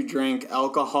like to drink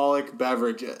alcoholic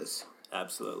beverages?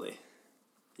 absolutely.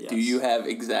 Yes. Do you have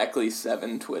exactly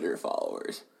 7 Twitter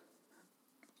followers?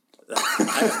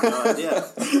 I have no idea.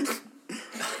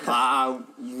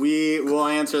 We will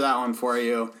answer that one for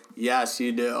you. Yes,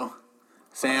 you do.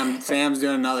 Sam's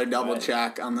doing another double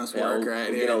check on this work right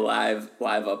we'll here. get a live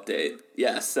update.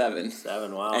 Yeah, 7.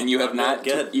 7, wow. And you have not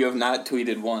good. you have not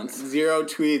tweeted once. 0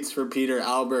 tweets for Peter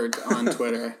Albert on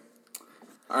Twitter.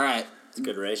 All right. It's a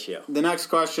good ratio. The next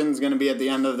question is going to be at the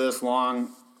end of this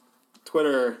long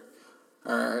Twitter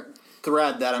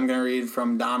thread that I'm going to read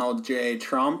from Donald J.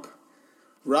 Trump.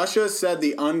 Russia said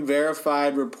the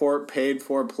unverified report paid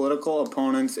for political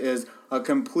opponents is a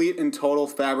complete and total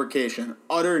fabrication.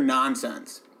 Utter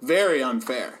nonsense. Very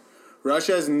unfair.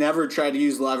 Russia has never tried to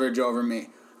use leverage over me.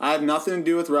 I have nothing to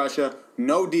do with Russia.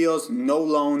 No deals, no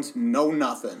loans, no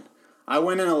nothing. I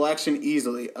win an election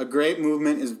easily. A great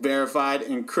movement is verified,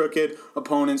 and crooked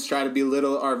opponents try to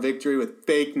belittle our victory with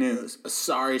fake news. A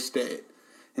sorry state.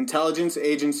 Intelligence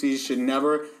agencies should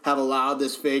never have allowed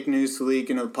this fake news to leak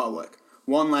into the public.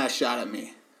 One last shot at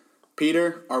me.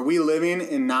 Peter, are we living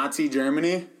in Nazi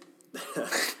Germany? I'm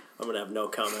going to have no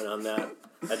comment on that.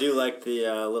 I do like the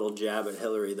little jab at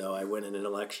Hillary, though. I win an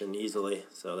election easily,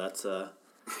 so that's a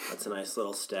nice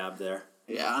little stab there.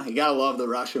 Yeah, you gotta love the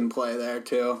Russian play there,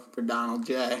 too, for Donald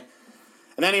J.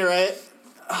 At any rate,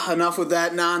 enough with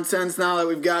that nonsense now that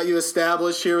we've got you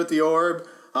established here with the Orb.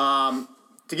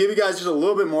 To give you guys just a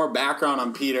little bit more background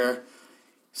on Peter,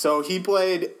 so he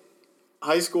played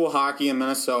high school hockey in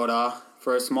Minnesota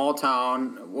for a small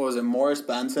town. What was it, Morris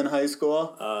Benson High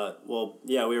School?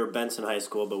 We were Benson High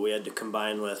School, but we had to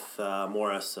combine with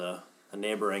Morris, a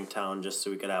neighboring town, just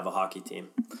so we could have a hockey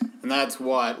team. And that's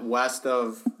what, west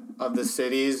of the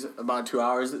cities, about 2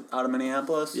 hours out of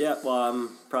Minneapolis? Yeah, well, I'm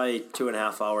probably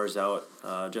 2.5 hours out,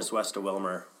 just west of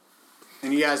Willmar.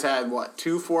 And you guys had,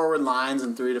 2 forward lines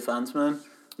and 3 defensemen?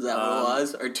 Is that what it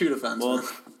was? Or 2 defensemen? Well,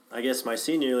 I guess my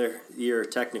senior year,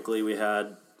 technically, we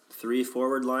had 3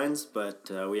 forward lines,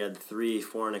 but we had 3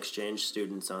 foreign exchange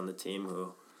students on the team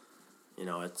who,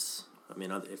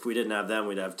 if we didn't have them,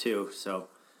 we'd have 2. So,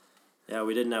 yeah,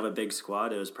 we didn't have a big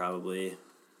squad. It was probably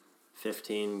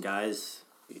 15 guys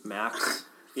max.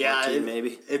 Yeah,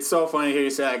 maybe. It's so funny to hear you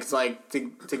say that, because,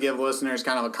 to give listeners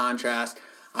kind of a contrast,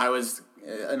 I was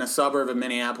in a suburb of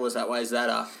Minneapolis at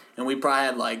Wayzata, and we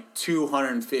probably had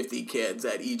 250 kids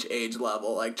at each age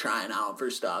level trying out for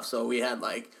stuff. So we could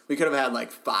have had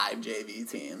 5 JV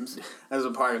teams as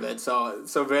a part of it. So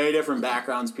very different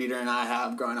backgrounds Peter and I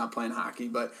have growing up playing hockey.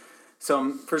 But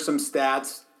for some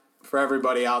stats for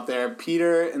everybody out there,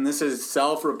 Peter, and this is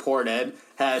self-reported,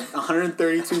 had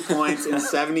 132 points in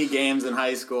 70 games in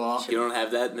high school. You don't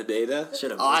have that in the data?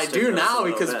 I do now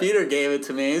because Peter gave it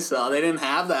to me, so they didn't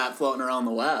have that floating around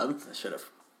the web. I should have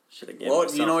given Well,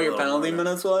 do you know what your penalty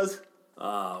minutes was?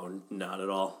 Oh, not at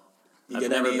all. You I've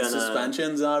get never any been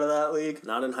suspensions out of that league?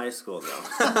 Not in high school, no.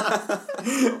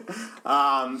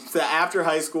 So after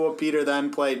high school, Peter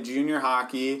then played junior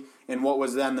hockey in what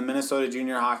was then the Minnesota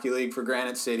Junior Hockey League for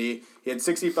Granite City. He had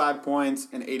 65 points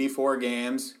in 84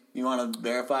 games. You want to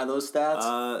verify those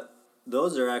stats?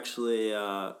 Those are actually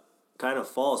kind of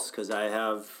false because I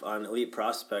have on Elite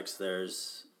Prospects. I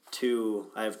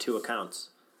have two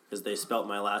accounts because they spelt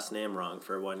my last name wrong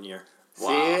for 1 year.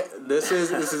 See, this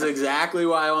is exactly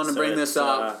why I want to bring this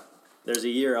up. There's a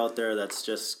year out there that's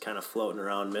just kind of floating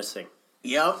around missing.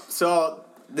 Yep. So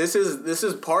this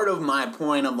is part of my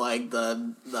point of like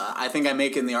the I think I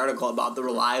make in the article about the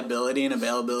reliability and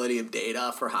availability of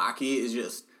data for hockey is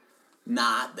just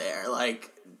not there.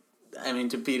 Like, I mean,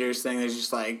 to Peter's thing, there's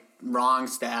just like wrong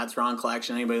stats, wrong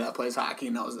collection. Anybody that plays hockey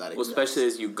knows that. Well, especially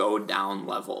as you go down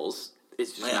levels,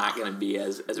 it's just not going to be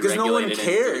as because no one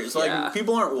cares. Yeah. Like,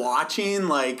 people aren't watching.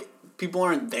 Like, people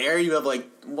aren't there. You have like,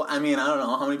 I mean, I don't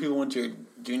know how many people went to your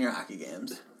junior hockey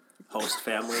games. Host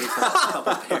families, a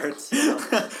couple parents. You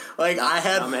know. Like, I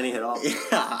had not many at all. Yeah,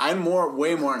 I had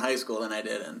way more in high school than I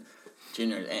did in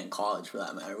junior and college, for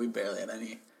that matter. We barely had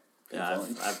any. Yeah,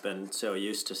 I've been so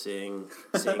used to seeing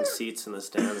seats in the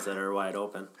stands that are wide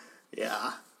open.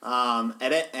 Yeah.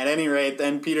 At any rate,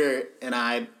 then Peter and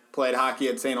I played hockey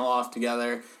at St. Olaf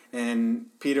together, and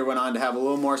Peter went on to have a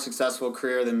little more successful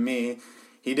career than me.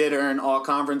 He did earn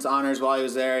all-conference honors while he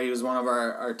was there. He was one of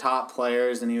our top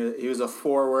players, and he was a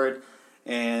forward.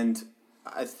 And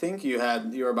I think you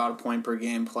were about a point per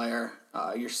game player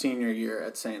your senior year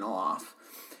at St. Olaf.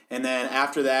 And then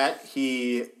after that,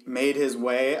 he made his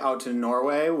way out to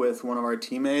Norway with one of our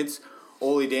teammates,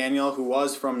 Ole Daniel, who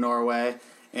was from Norway.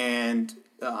 And,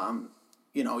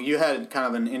 you had kind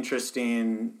of an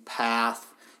interesting path,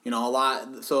 a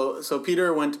lot. So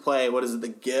Peter went to play, what is it, the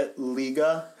Get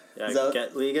Liga? Yeah,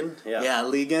 Get Ligan? Yeah. Yeah,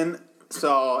 Ligan.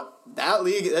 So that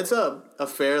league, that's a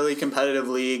fairly competitive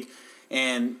league.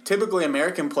 And typically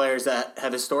American players that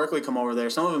have historically come over there,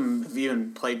 some of them have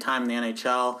even played time in the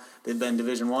NHL. They've been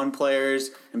Division I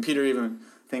players. And Peter even,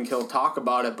 I think he'll talk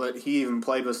about it, but he even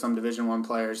played with some Division I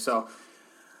players. So,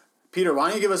 Peter, why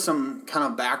don't you give us some kind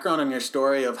of background on your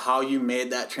story of how you made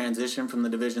that transition from the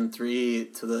Division III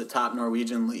to the top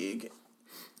Norwegian league?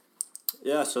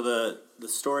 Yeah, so the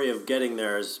story of getting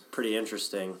there is pretty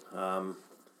interesting.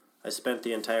 I spent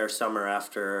the entire summer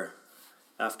after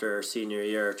senior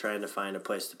year trying to find a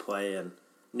place to play and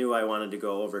knew I wanted to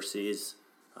go overseas,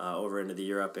 over into the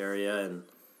Europe area. And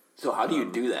so how do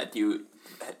you do that? Do you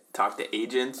talk to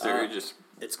agents or just...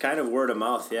 It's kind of word of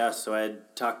mouth, yeah. So I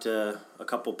had talked to a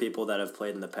couple people that have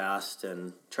played in the past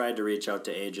and tried to reach out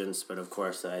to agents, but of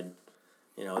course they'd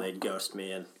ghost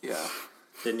me and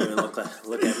didn't even look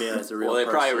at me as a real person. Well, they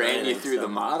probably ran you through the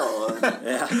model.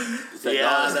 Yeah. This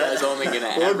guy's only going to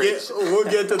average. We'll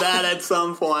get to that at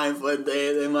some point, but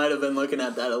they might have been looking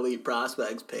at that Elite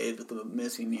Prospects page with the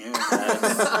missing year.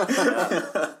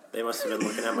 They must have been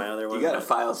looking at my other one. You got to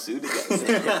file suit against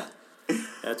it. Yeah,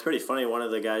 it's pretty funny. One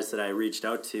of the guys that I reached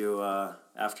out to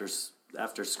after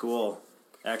school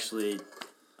actually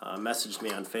messaged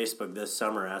me on Facebook this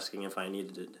summer asking if I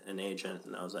needed an agent,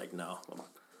 and I was like, no.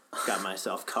 Got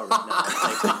myself covered now.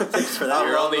 Thanks for that.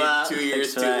 You're only 2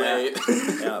 years too late.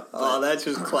 Yeah, that's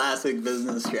just classic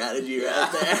business strategy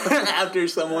right there. After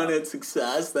someone had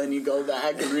success, then you go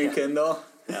back and rekindle.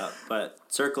 Yeah, but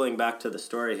circling back to the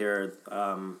story here,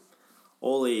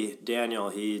 Ole Daniel,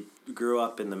 he grew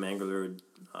up in the Mangalore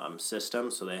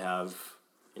system, so they have,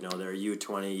 their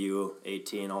U20,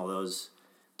 U18, all those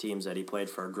teams that he played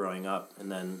for growing up,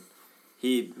 and then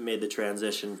he made the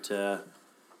transition to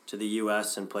the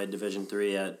U.S. and played Division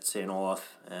III at St.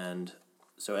 Olaf, and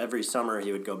so every summer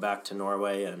he would go back to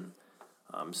Norway and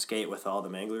skate with all the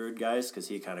Mangalore guys because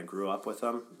he kind of grew up with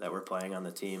them that were playing on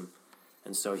the team,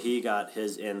 and so he got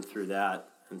his in through that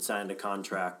and signed a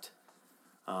contract,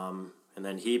 and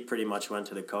then he pretty much went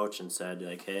to the coach and said,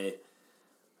 like, hey,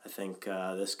 I think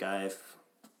this guy,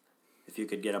 if you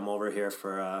could get him over here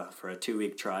for a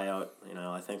 2-week tryout,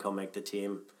 I think he'll make the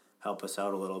team, help us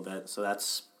out a little bit. So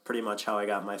that's pretty much how I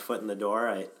got my foot in the door.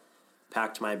 I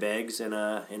packed my bags in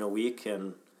a week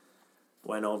and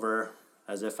went over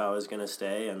as if I was going to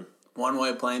stay. And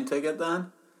one-way plane ticket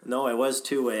then? No, it was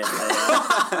two-way.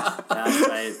 I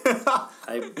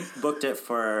booked it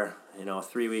for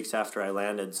 3 weeks after I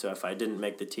landed. So if I didn't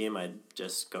make the team, I'd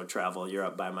just go travel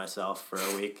Europe by myself for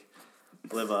a week,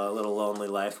 live a little lonely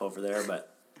life over there.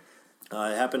 But it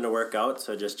happened to work out,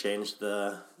 so I just changed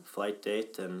the flight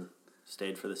date and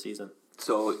stayed for the season.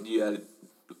 So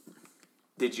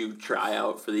did you try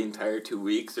out for the entire 2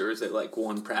 weeks, or was it like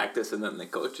one practice and then the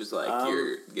coach is like,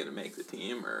 you're going to make the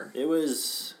team? Or it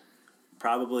was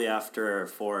probably after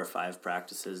 4 or 5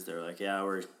 practices, they're like, yeah,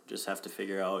 we just have to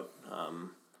figure out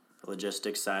the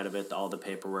logistics side of it, all the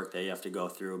paperwork that you have to go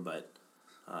through, but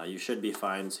you should be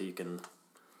fine, so you can,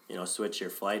 switch your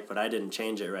flight. But I didn't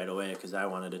change it right away because I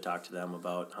wanted to talk to them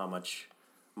about how much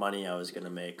money I was going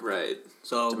to make. Right.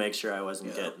 So to make sure I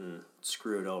wasn't getting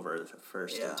screwed over the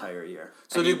first entire year.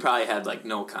 So you probably had like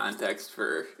no context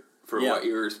for what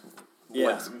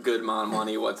what's a good amount of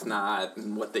money, what's not,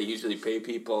 and what they usually pay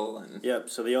people. And Yep.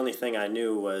 So the only thing I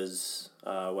knew was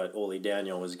what Ole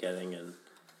Daniel was getting, and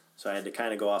so I had to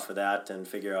kind of go off of that and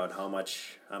figure out how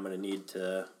much I'm going to need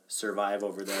to survive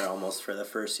over there almost for the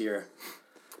first year.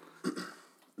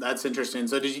 That's interesting.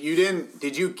 So did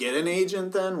you get an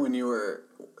agent then when you were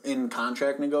in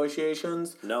contract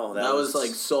negotiations? No, that was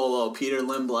like solo Peter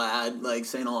Lindblad, like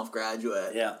St. Olaf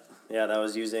graduate. Yeah, that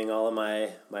was using all of my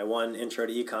one intro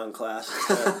to econ class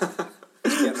to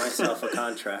get myself a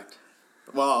contract.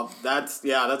 Well, that's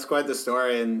quite the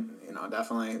story, and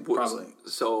definitely probably.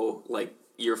 So like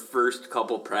your first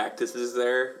couple practices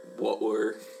there,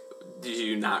 did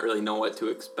you not really know what to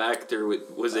expect, or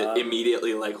was it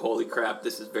immediately like, holy crap,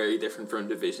 this is very different from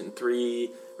Division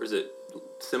III, or is it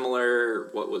similar?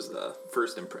 What was the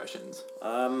first impressions?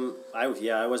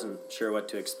 I wasn't sure what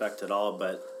to expect at all,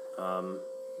 but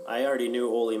I already knew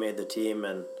Ole made the team,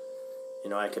 and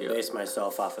I could base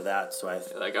myself off of that. So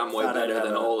I'm way better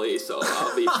than Ole, so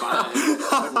I'll be fine.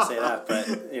 I wouldn't say that, but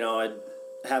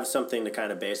I'd have something to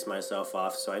kind of base myself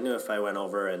off. So I knew if I went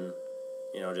over and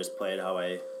just played how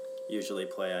I usually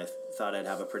play, I thought I'd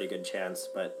have a pretty good chance.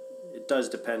 But it does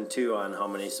depend too on how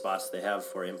many spots they have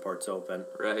for imports open,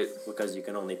 right? Because you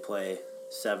can only play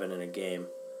 7 in a game.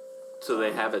 So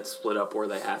they have it split up where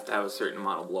they have to have a certain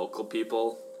amount of local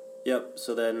people. Yep.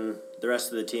 So then the rest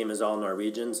of the team is all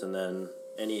Norwegians, and then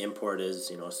any import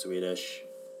is Swedish,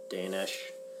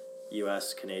 Danish,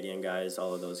 U.S., Canadian guys,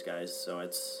 all of those guys. So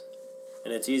it's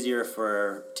easier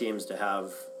for teams to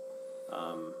have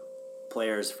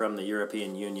players from the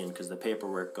European Union because the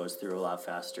paperwork goes through a lot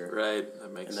faster. Right, that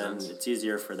makes sense. And then it's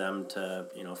easier for them to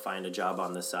find a job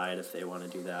on the side if they want to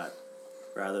do that,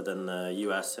 rather than the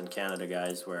U.S. and Canada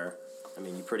guys where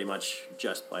you pretty much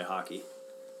just play hockey.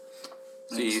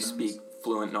 So you speak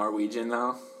fluent Norwegian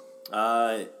now?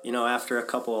 After a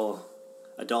couple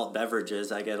adult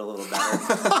beverages, I get a little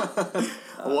better.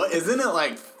 What isn't it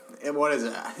like? What is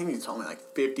it? I think you told me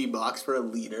like $50 for a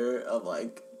liter of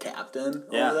like Captain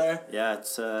over there. Yeah,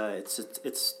 it's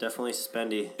definitely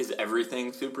spendy. Is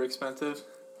everything super expensive?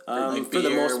 Like for beer, the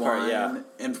most part, wine, yeah.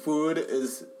 And food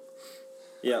is.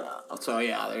 Yeah. So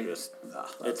yeah, they're just.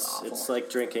 That's awful. It's like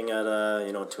drinking at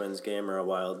a Twins game or a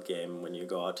Wild game when you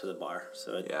go out to the bar.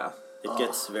 So it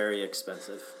gets very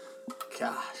expensive.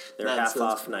 Gosh, their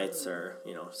half-off nights are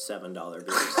 $7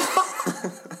 beers.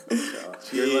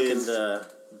 So you're looking to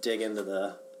dig into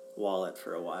the wallet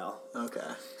for a while. Okay.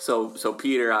 So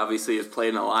Peter obviously has played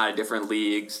in a lot of different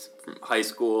leagues, from high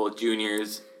school,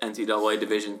 juniors, NCAA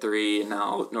Division III, and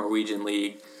now Norwegian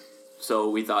League. So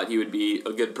we thought he would be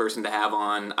a good person to have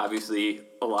on. Obviously,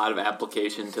 a lot of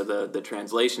application to the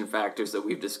translation factors that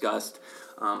we've discussed.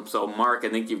 So Mark, I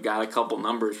think you've got a couple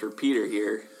numbers for Peter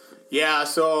here. Yeah.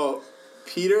 So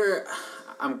Peter,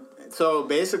 so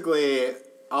basically,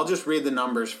 I'll just read the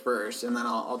numbers first, and then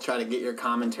I'll try to get your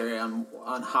commentary on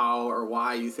how or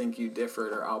why you think you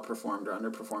differed or outperformed or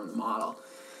underperformed the model.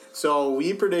 So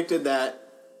we predicted that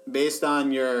based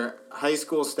on your high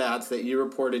school stats that you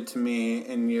reported to me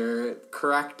and your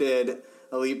corrected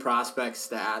elite prospect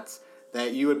stats,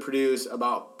 that you would produce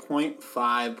about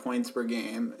 0.5 points per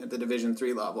game at the Division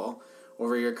III level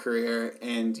over your career,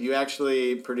 and you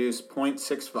actually produced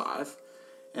 0.65.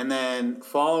 And then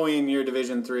following your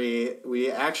Division III,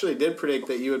 we actually did predict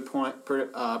that you would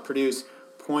produce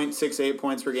 0.68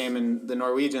 points per game in the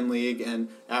Norwegian League, and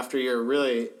after your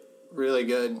really, really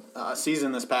good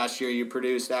season this past year, you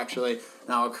produced actually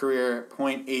now a career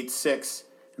 0.86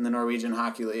 in the Norwegian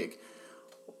Hockey League.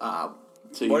 So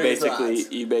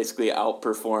you basically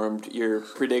outperformed your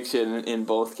prediction in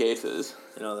both cases.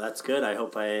 That's good. I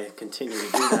hope I continue to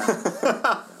do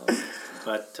that.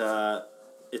 But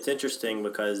it's interesting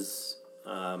because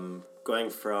going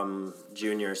from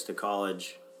juniors to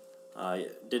college, I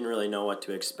didn't really know what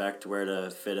to expect, where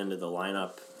to fit into the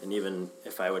lineup, and even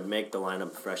if I would make the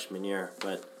lineup freshman year.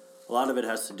 But a lot of it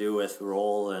has to do with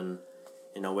role and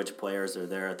which players are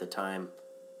there at the time.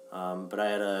 But I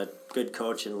had a good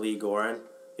coach in Lee Gorin.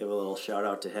 Give a little shout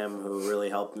out to him, who really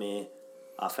helped me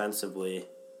offensively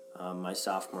my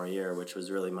sophomore year, which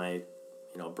was really my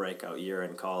breakout year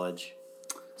in college.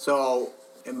 So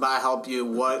and by help you,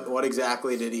 what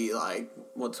exactly did he like?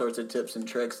 What sorts of tips and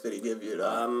tricks did he give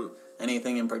you?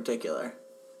 Anything in particular?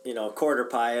 Quarter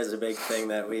pie is a big thing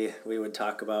that we would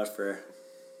talk about for,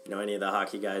 any of the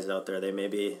hockey guys out there. They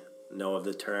maybe know of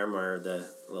the term or the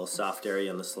little soft area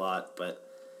in the slot, but,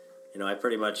 I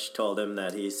pretty much told him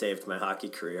that he saved my hockey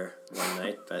career one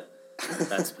night, but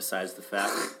that's besides the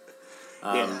fact.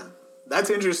 Yeah, that's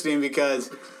interesting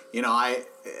because, I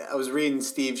was reading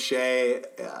Steve Shea.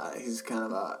 He's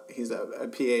a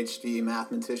PhD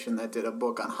mathematician that did a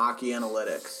book on hockey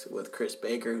analytics with Chris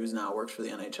Baker, who's now works for the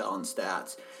NHL in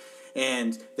stats.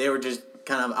 And they were just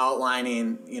kind of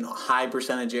outlining, high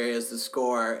percentage areas to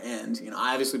score. And,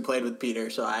 I obviously played with Peter,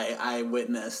 so I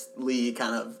witnessed Lee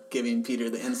kind of giving Peter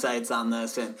the insights on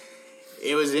this. And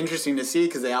it was interesting to see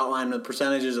because they outlined the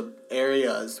percentages of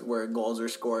areas where goals are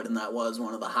scored, and that was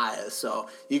one of the highest. So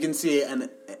you can see, and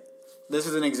this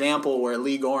is an example where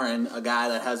Lee Gorin, a guy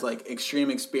that has like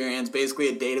extreme experience, basically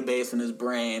a database in his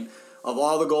brain of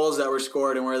all the goals that were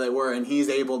scored and where they were, and he's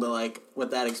able to, like, with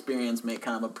that experience, make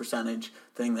kind of a percentage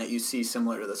thing that you see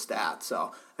similar to the stats.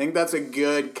 So I think that's a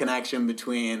good connection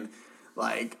between,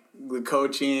 like, the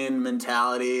coaching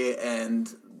mentality and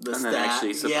the and then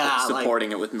actually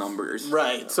supporting it with numbers.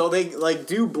 Right. So they, like,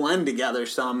 do blend together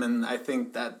some, and I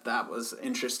think that was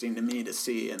interesting to me to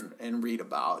see and read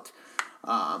about.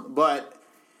 But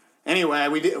anyway,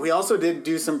 we also did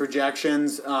do some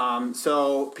projections.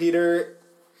 So, Peter,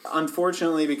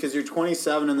 unfortunately, because you're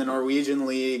 27 in the Norwegian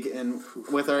League, and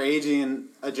with our aging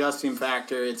adjusting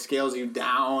factor, it scales you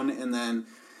down and then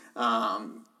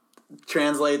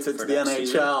translates it to the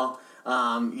NHL.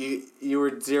 You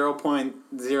were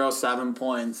 0.07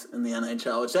 points in the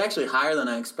NHL, which is actually higher than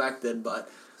I expected, but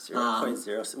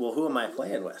 0.0. Well, who am I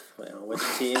playing with? Which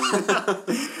team?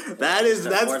 that's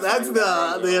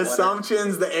the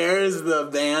assumptions, the errors, the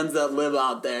bands that live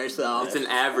out there. So it's an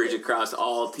average across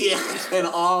all teams. Yeah, and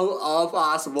all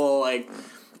possible, like,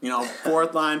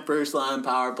 fourth line, first line,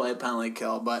 power play, penalty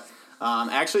kill. But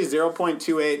actually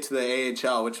 0.28 to the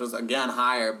AHL, which was again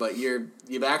higher. But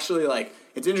you've actually, like,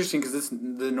 it's interesting because this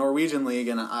the Norwegian League,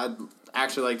 and I'd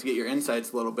actually like to get your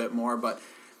insights a little bit more, but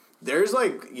there's,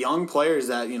 like, young players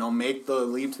that, make the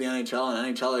leap to the NHL,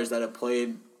 and NHLers that have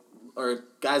played, or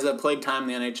guys that have played time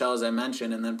in the NHL, as I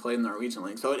mentioned, and then played in the Norwegian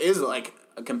League. So it is, like,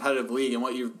 a competitive league, and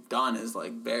what you've done is,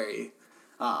 like, very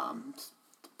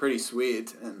pretty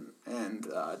sweet and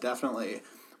definitely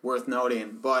worth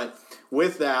noting. But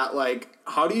with that, like,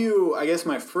 how do you, I guess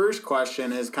my first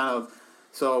question is kind of,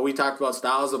 so we talked about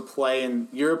styles of play in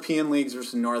European leagues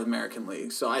versus North American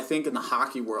leagues. So I think in the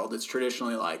hockey world, it's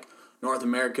traditionally, like, North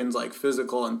Americans, like,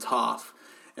 physical and tough,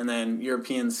 and then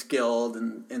Europeans skilled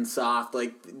and soft.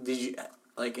 Like, did you,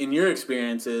 like, in your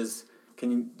experiences,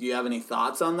 do you have any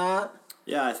thoughts on that?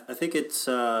 Yeah, I think it's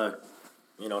sort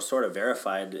of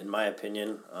verified in my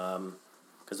opinion,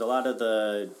 because a lot of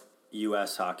the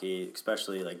U.S. hockey,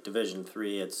 especially like Division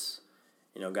III, it's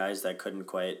guys that couldn't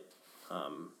quite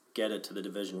get it to the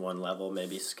Division I level,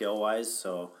 maybe skill wise.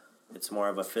 So it's more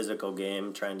of a physical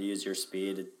game, trying to use your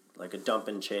speed. Like a dump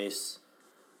and chase,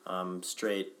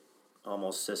 straight,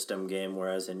 almost system game,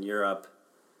 whereas in Europe,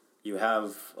 you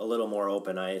have a little more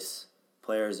open ice.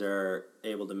 Players are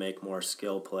able to make more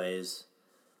skill plays,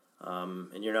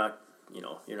 and you're not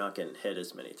getting hit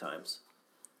as many times.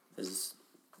 As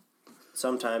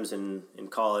sometimes in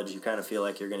college, you kind of feel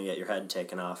like you're going to get your head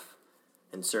taken off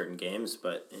in certain games,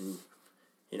 but in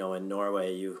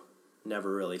Norway, you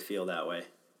never really feel that way.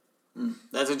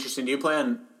 That's interesting. Do you play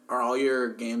on? Are all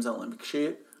your games on Olympic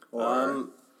sheet? Or?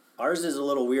 Ours is a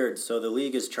little weird. So the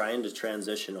league is trying to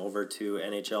transition over to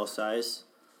NHL size.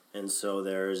 And so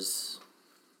there's,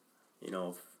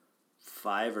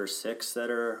 5 or 6 that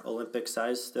are Olympic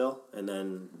size still. And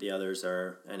then the others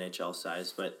are NHL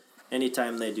size. But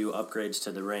anytime they do upgrades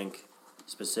to the rink,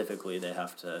 specifically, they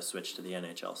have to switch to the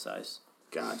NHL size.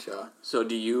 Gotcha. So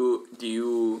do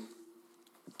you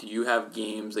have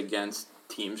games against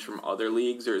teams from other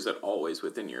leagues, or is it always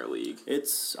within your league?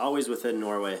 It's always within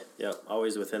Norway. Yep,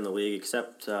 always within the league,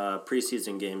 except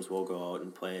preseason games we'll go out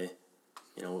and play.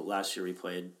 Last year we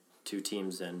played 2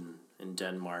 teams in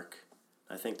Denmark.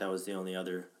 I think that was the only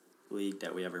other league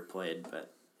that we ever played,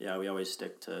 but yeah, we always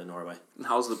stick to Norway.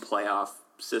 How's the playoff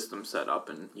system set up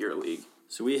in your league?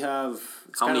 So we have...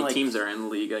 How many teams are in the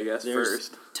league, I guess, there's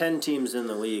first? 10 teams in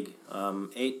the league.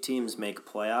 8 teams make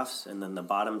playoffs, and then the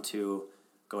bottom 2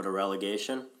 go to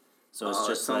relegation. So it's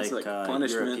just like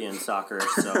European soccer.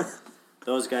 So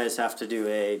those guys have to do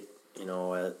a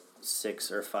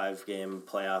 6 or 5 game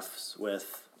playoffs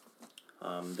with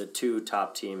the 2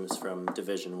 top teams from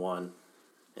Division I.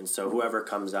 And so whoever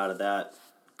comes out of that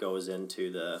goes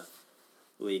into the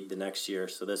league the next year.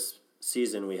 So this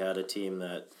season we had a team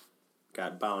that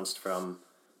got bounced from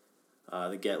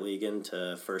the Get League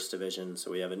into First Division.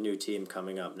 So we have a new team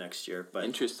coming up next year. But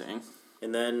Interesting.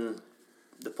 And then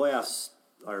the playoffs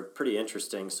are pretty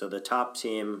interesting. So the top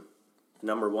team,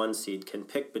 number 1 seed, can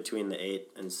pick between the 8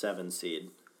 and 7 seed,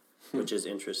 which is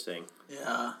interesting.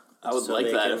 Yeah. I would So like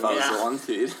they that can- if I was yeah. the 1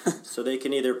 seed. So they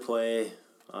can either play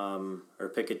or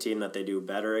pick a team that they do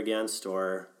better against,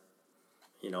 or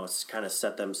kind of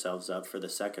set themselves up for the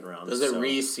second round. Does it So-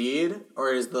 reseed,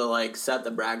 or is the set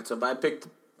the bracket? So if I picked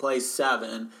place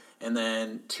 7 and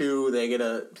then 2, do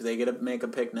they get to make a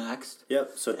pick next?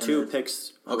 Yep. So 2 then-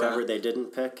 picks Okay. whoever they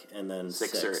didn't pick, and then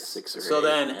 6 or So 8.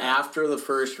 then yeah. after the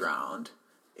first round,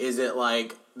 is it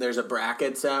there's a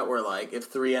bracket set where if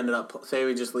 3 ended up, say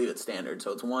we just leave it standard,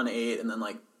 so it's 1, 8, and then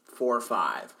 4 or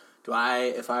 5.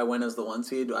 If I win as the 1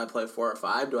 seed, do I play 4 or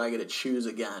 5? Do I get to choose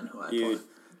again who I play? You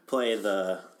play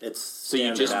it's So you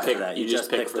standard just after pick- that. you just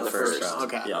pick for the first round.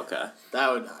 Okay. Yeah. Okay.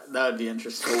 That would be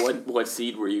interesting. So what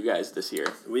seed were you guys this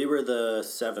year? We were the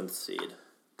 7th seed.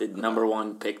 Did number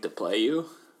 1 pick to play you?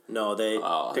 No, they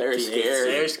Oh, picked they're the 8th scared.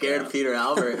 seed. They're scared of Peter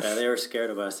Albert. Yeah, they were scared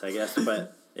of us, I guess,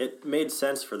 but it made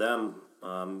sense for them.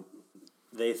 A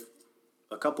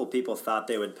couple people thought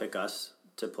they would pick us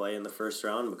to play in the first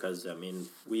round because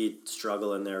we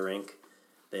struggle in their rink.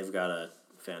 They've got a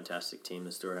fantastic team,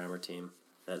 the Stuarhammer team,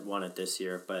 that won it this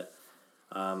year. But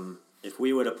if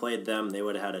we would have played them, they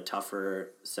would have had a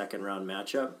tougher second round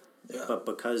matchup. Yeah. But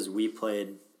because we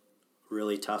played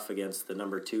really tough against the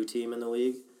number 2 team in the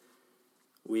league,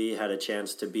 we had a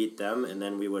chance to beat them, and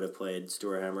then we would have played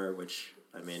Stuarhammer, which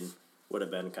would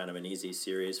have been kind of an easy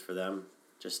series for them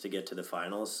just to get to the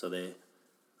finals. So they,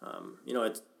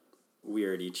 it's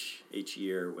weird each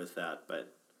year with that,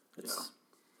 but it's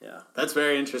yeah. That's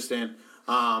very interesting.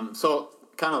 So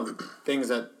kind of things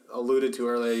that alluded to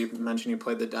earlier, you mentioned you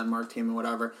played the Denmark team and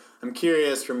whatever. I'm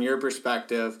curious from your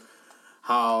perspective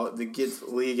how the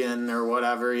Gitsligen or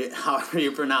however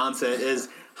you pronounce it, is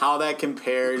how that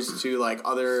compares to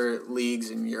other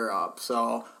leagues in Europe.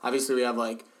 So obviously we have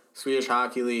Swedish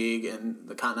Hockey League and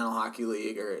the Continental Hockey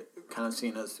League are kind of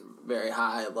seen as very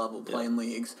high level playing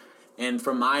leagues. And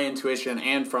from my intuition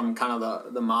and from kind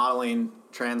of the modeling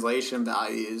translation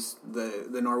values,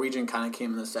 the Norwegian kind of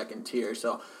came in the second tier.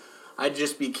 So I'd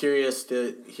just be curious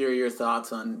to hear your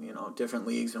thoughts on different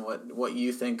leagues and what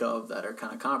you think of that are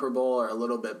kind of comparable or a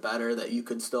little bit better that you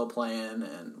could still play in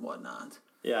and whatnot.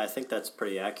 Yeah, I think that's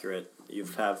pretty accurate. You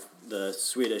have the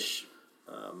Swedish,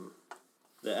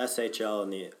 the SHL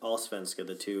and the Allsvenska,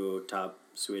 the 2 top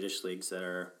Swedish leagues that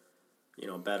are,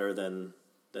 better than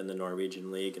the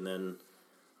Norwegian league. And then,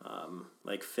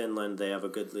 Finland, they have a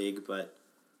good league, but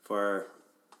for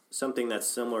something that's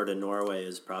similar to Norway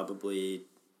is probably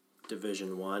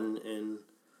Division 1 in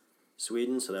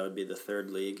Sweden, so that would be the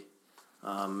 3rd league.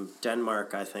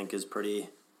 Denmark, I think, is pretty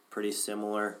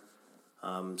similar.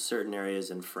 Certain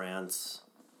areas in France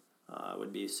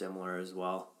would be similar as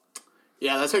well.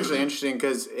 Yeah, that's actually interesting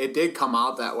because it did come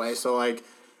out that way. So I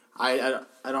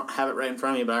don't have it right in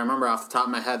front of me, but I remember off the top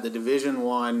of my head the Division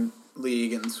 1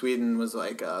 league in Sweden was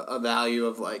a value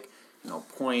of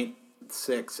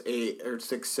 0.68 or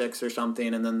 66 or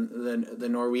something, and then the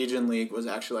Norwegian league was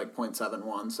actually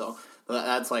 0.71. So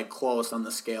that's close on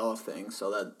the scale of things.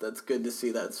 So that's good to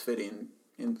see that's fitting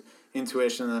in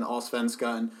intuition. And then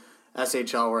Allsvenska and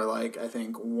SHL were I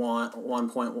think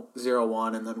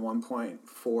 1.01 and then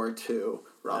 1.42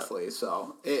 roughly. Yep.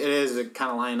 So it is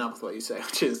kind of lining up with what you say,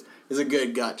 which is a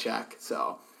good gut check.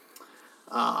 So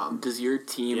does your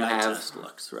team have test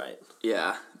looks right?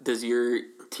 Yeah. Does your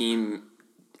team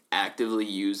actively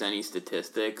use any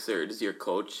statistics, or does your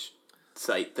coach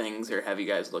cite things, or have you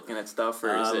guys looking at stuff,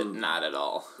 or is it not at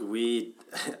all?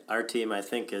 Our team, I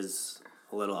think, is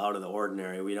a little out of the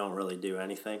ordinary. We don't really do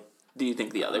anything. Do you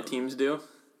think the other teams do?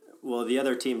 Well, the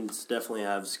other teams definitely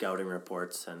have scouting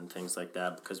reports and things like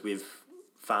that because we've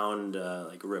found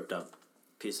ripped up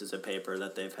pieces of paper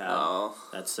that they've had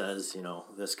that says,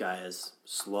 this guy is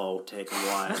slow, take him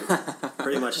wide.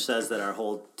 Pretty much says that our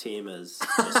whole team is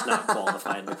just not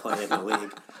qualified to play in the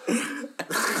league.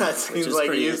 That seems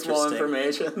like useful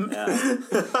information. Yeah.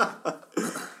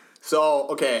 So,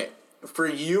 okay, for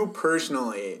you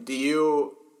personally, do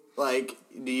you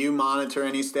monitor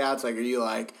any stats? Are you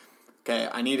okay,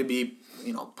 I need to be,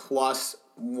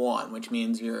 +1, which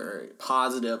means you're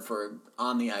positive for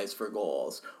on the ice for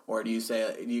goals? Or do you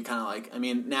kind of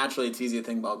naturally it's easy to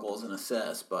think about goals and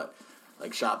assists, but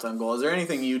shots on goal. Is there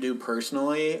anything you do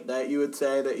personally that you would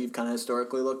say that you've kind of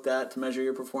historically looked at to measure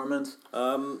your performance?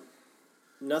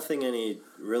 Nothing any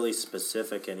really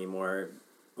specific anymore.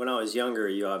 When I was younger,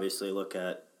 you obviously look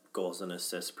at goals and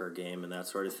assists per game and that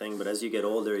sort of thing. But as you get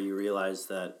older, you realize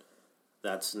that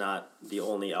that's not the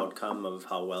only outcome of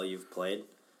how well you've played.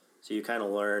 So you kind of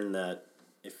learn that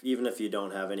even if you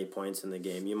don't have any points in the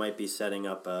game, you might be setting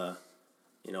up the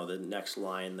next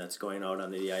line that's going out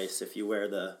onto the ice if you wear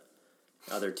the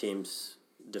other team's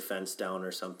defense down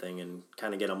or something and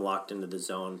kind of get them locked into the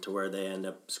zone to where they end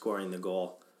up scoring the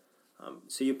goal.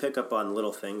 So you pick up on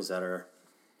little things that are,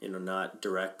 not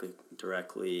directly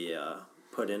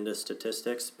put into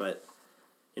statistics, but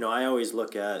I always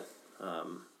look at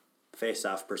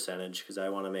face-off percentage because I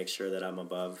want to make sure that I'm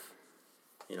above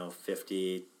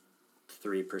 53%,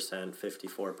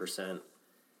 54%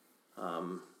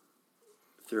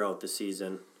 throughout the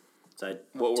season. So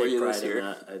what were you this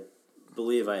year? I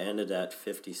believe I ended at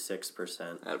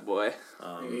 56%. That boy.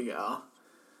 There you go.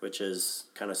 Which is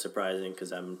kind of surprising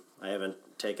because I haven't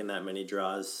taken that many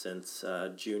draws since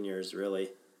juniors, really,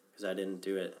 because I didn't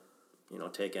do it,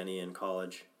 take any in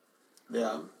college.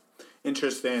 Yeah.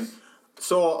 Interesting.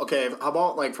 So, okay, how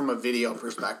about, from a video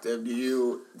perspective?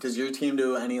 Does your team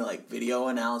do any, video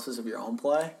analysis of your own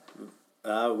play?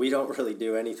 We don't really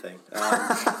do anything.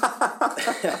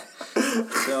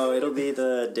 So it'll be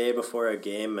the day before a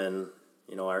game, and,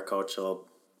 our coach will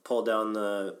pull down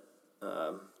the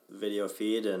video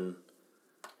feed, and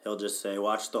he'll just say,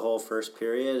 watch the whole first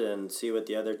period and see what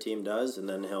the other team does, and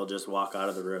then he'll just walk out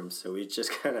of the room. So we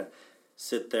just kind of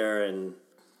sit there and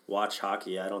watch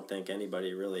hockey. I don't think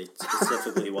anybody really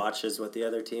specifically watches what the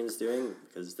other team's doing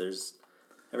because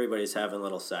everybody's having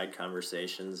little side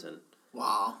conversations and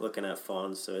looking at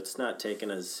phones, so it's not taken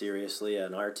as seriously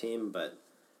on our team. But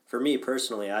for me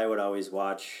personally, I would always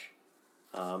watch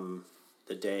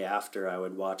the day after. I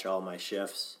would watch all my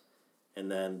shifts,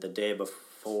 and then the day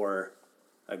before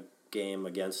a game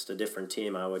against a different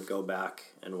team, I would go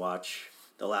back and watch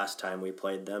the last time we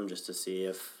played them just to see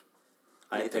if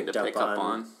I picked up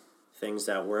on things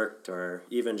that worked, or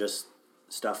even just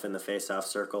stuff in the face-off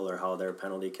circle or how their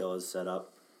penalty kill is set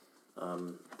up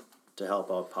to help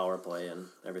out power play and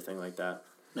everything like that.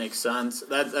 Makes sense.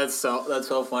 That's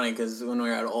so funny because when we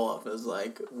were at Olaf, it was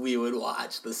like we would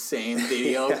watch the same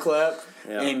video clip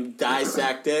and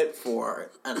dissect it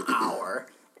for an hour.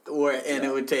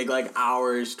 It would take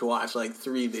hours to watch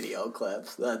 3 video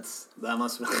clips. That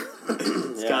must be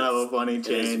it's kind of a funny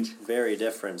change. It is very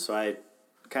different. So I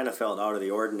kind of felt out of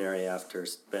the ordinary after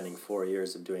spending 4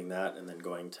 years of doing that and then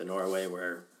going to Norway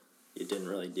where you didn't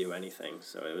really do anything.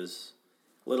 So it was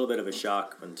a little bit of a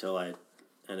shock until I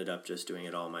ended up just doing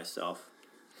it all myself.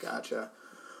 Gotcha.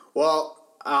 Well,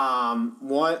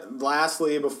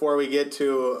 lastly, before we get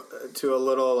to a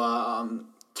little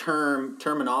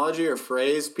terminology or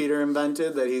phrase Peter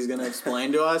invented that he's going to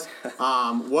explain to us,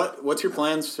 what's your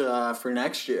plans for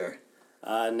next year?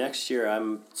 Next year,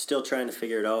 I'm still trying to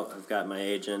figure it out. I've got my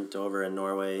agent over in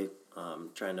Norway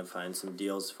trying to find some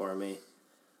deals for me.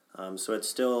 So it's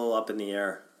still up in the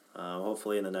air.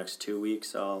 Hopefully in the next 2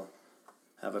 weeks, I'll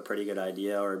have a pretty good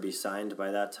idea or be signed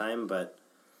by that time. But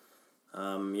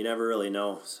you never really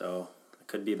know. So I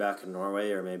could be back in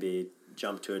Norway or maybe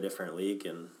jump to a different league.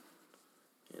 And,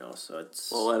 so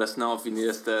it's... Well, let us know if you need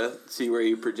us to see where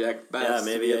you project best. Yeah,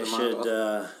 maybe I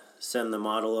should send the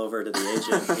model over to the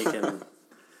agent. He can...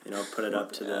 put it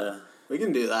up to the... We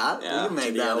can do that. Yeah. We can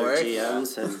make the that other work.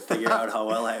 GMs and figure out how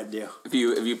well I would do. Have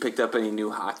you picked up any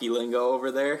new hockey lingo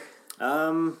over there?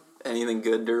 Anything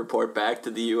good to report back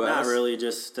to the U.S.? Not really,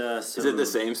 just... Is it the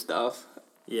same stuff?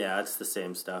 Yeah, it's the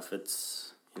same stuff.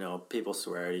 It's, people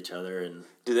swear at each other. And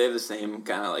do they have the same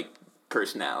kind of,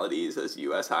 personalities as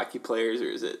U.S. hockey players, or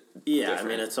is it different? I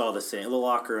mean, it's all the same. The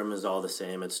locker room is all the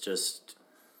same. It's just...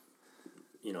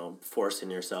 forcing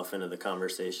yourself into the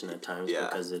conversation at times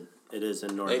because it is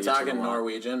in Norwegian. They talk in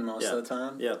Norwegian most of the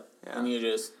time? Yep. Yeah. And you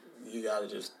gotta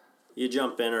just... You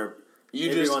jump in or... You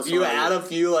add a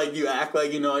few, you act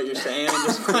like you know what you're saying and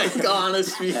just,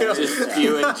 honest spew. Just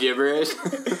spewing gibberish.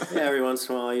 Yeah, every once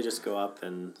in a while you just go up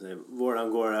and say,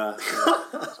 Vorangora,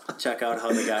 check out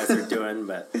how the guys are doing,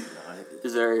 but...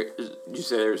 Did you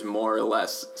say there's more or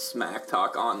less smack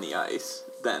talk on the ice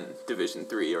than Division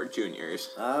 3 or juniors?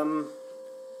 I'm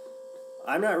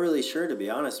not really sure, to be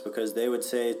honest, because they would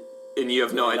say... And you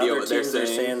have no idea what they're saying?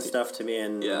 They're saying stuff to me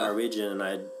in Norwegian, and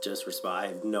I just respond. I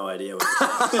have no idea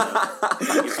what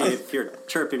you're saying. If you're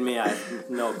chirping me, I have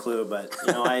no clue, but,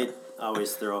 I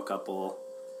always throw a couple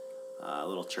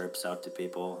little chirps out to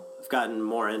people. I've gotten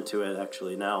more into it,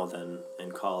 actually, now than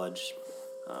in college.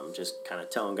 Just kind of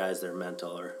telling guys they're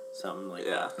mental or something like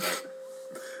that. But,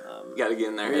 you got to get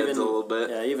in their heads a little bit.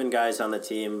 Yeah, even guys on the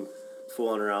team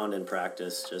fooling around in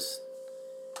practice, just,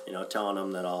 telling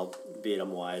them that I'll beat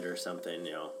them wide or something,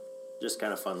 just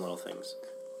kind of fun little things.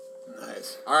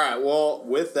 Nice. All right. Well,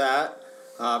 with that,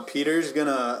 Peter's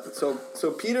gonna.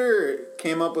 So Peter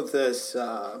came up with this.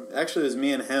 Actually, it was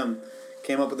me and him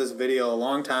came up with this video a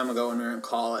long time ago when we were in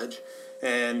college,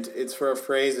 and it's for a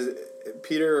phrase.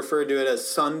 Peter referred to it as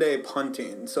Sunday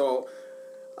punting. So,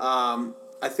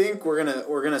 I think we're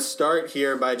gonna start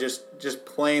here by just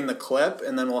playing the clip,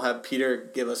 and then we'll have Peter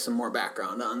give us some more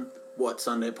background on what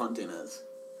Sunday punting is.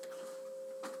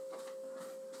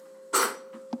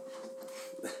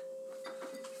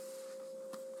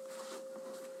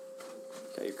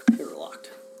 Got your computer locked.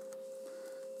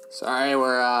 Sorry,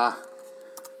 we're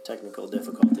Technical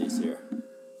difficulties here.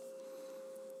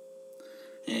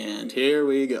 and here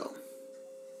we go.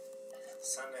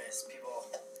 Sundays, people.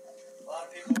 A lot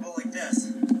of people go like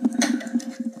this.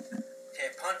 Okay,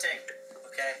 punting.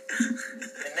 Okay.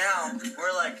 And now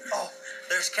we're like, oh,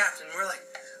 there's captain. We're like,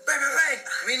 bang, bang, bang.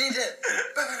 We need to,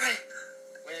 bang, bang, bang.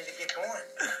 We need to get going.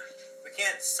 We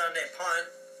can't Sunday punt.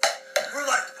 We're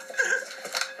like,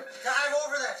 dive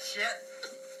over that shit.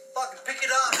 Fucking pick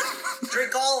it up.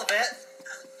 Drink all of it.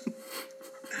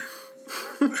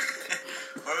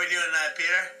 What are we doing tonight,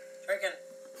 Peter? Drinking.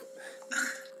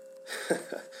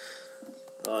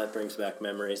 Oh, that brings back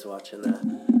memories watching that.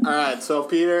 All right, so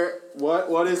Peter,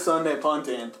 what is Sunday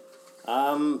punting?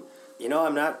 I'm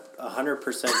not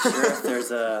 100% sure if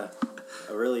there's a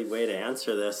really way to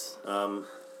answer this.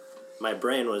 My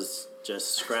brain was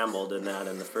just scrambled in that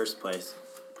in the first place.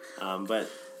 But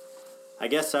I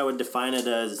guess I would define it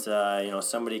as,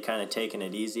 somebody kind of taking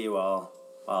it easy while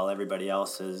everybody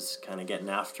else is kind of getting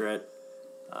after it,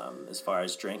 as far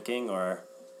as drinking, or,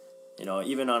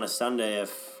 even on a Sunday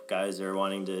if guys are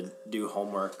wanting to do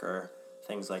homework or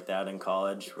things like that in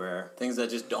college where... Things that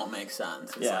just don't make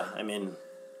sense.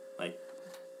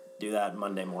 do that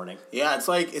Monday morning. Yeah,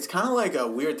 it's kind of like a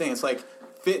weird thing. It's like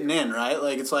fitting in, right?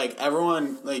 Like, it's like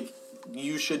everyone, like,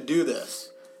 you should do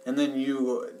this. And then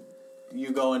you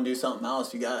go and do something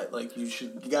else. You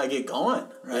gotta get going,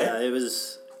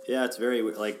 right? Yeah, it's very,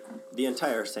 like, the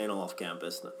entire St. Olaf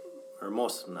campus, or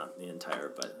most, not the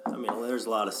entire, but, there's a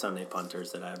lot of Sunday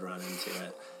punters that I've run into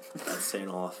at St.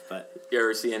 Olaf, but... You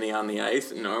ever see any on the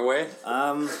ice in Norway?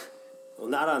 Well,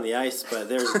 not on the ice, but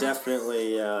there's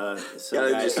definitely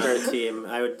some guys on the team.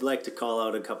 I would like to call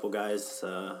out a couple guys,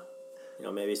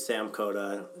 maybe Sam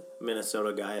Coda,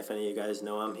 Minnesota guy, if any of you guys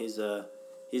know him.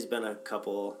 He's been a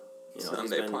couple,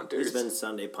 Sunday punters. He's been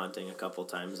Sunday punting a couple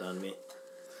times on me,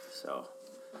 so...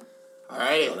 All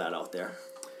right. Throw that out there.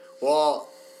 Well,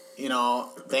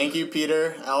 thank you,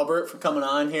 Peter Albert, for coming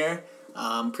on here.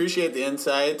 Appreciate the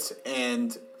insights,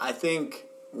 and I think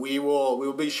we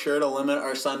will be sure to limit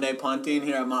our Sunday punting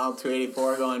here at Mile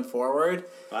 284 going forward.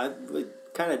 We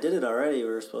kind of did it already. We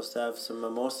were supposed to have some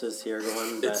mimosas here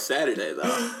going. It's Saturday,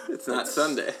 though. It's not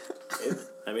Sunday.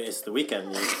 It's the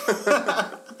weekend.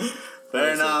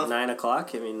 Fair enough. 9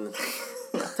 o'clock? 10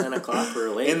 o'clock, we're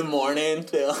late. In the morning,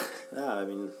 too. Yeah,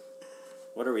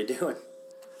 what are we doing?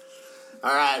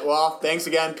 All right, well, thanks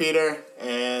again, Peter,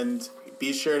 and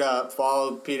be sure to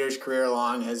follow Peter's career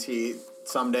along as he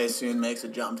someday soon makes a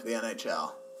jump to the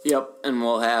NHL. Yep, and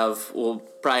we'll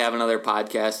probably have another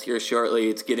podcast here shortly.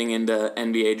 It's getting into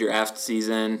NBA draft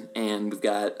season, and we've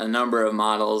got a number of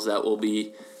models that will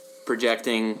be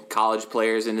projecting college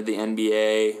players into the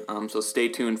NBA. So stay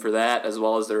tuned for that, as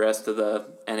well as the rest of the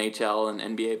NHL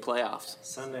and NBA playoffs.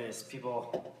 Sundays,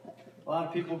 people. A lot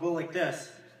of people go like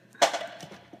this.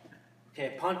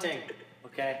 Okay, punting.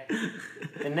 Okay.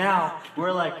 And now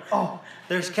we're like, oh,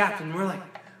 there's captain. We're like,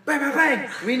 bang, bang, bang.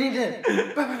 We need to,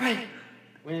 bang, bang, bang.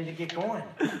 We need to get going.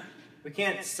 We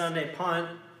can't Sunday punt.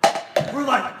 We're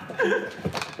like,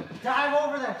 dive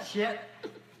over that shit.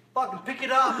 Fucking pick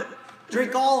it up.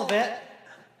 Drink all of it.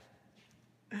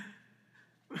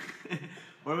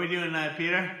 What are we doing tonight,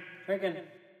 Peter? Drinking.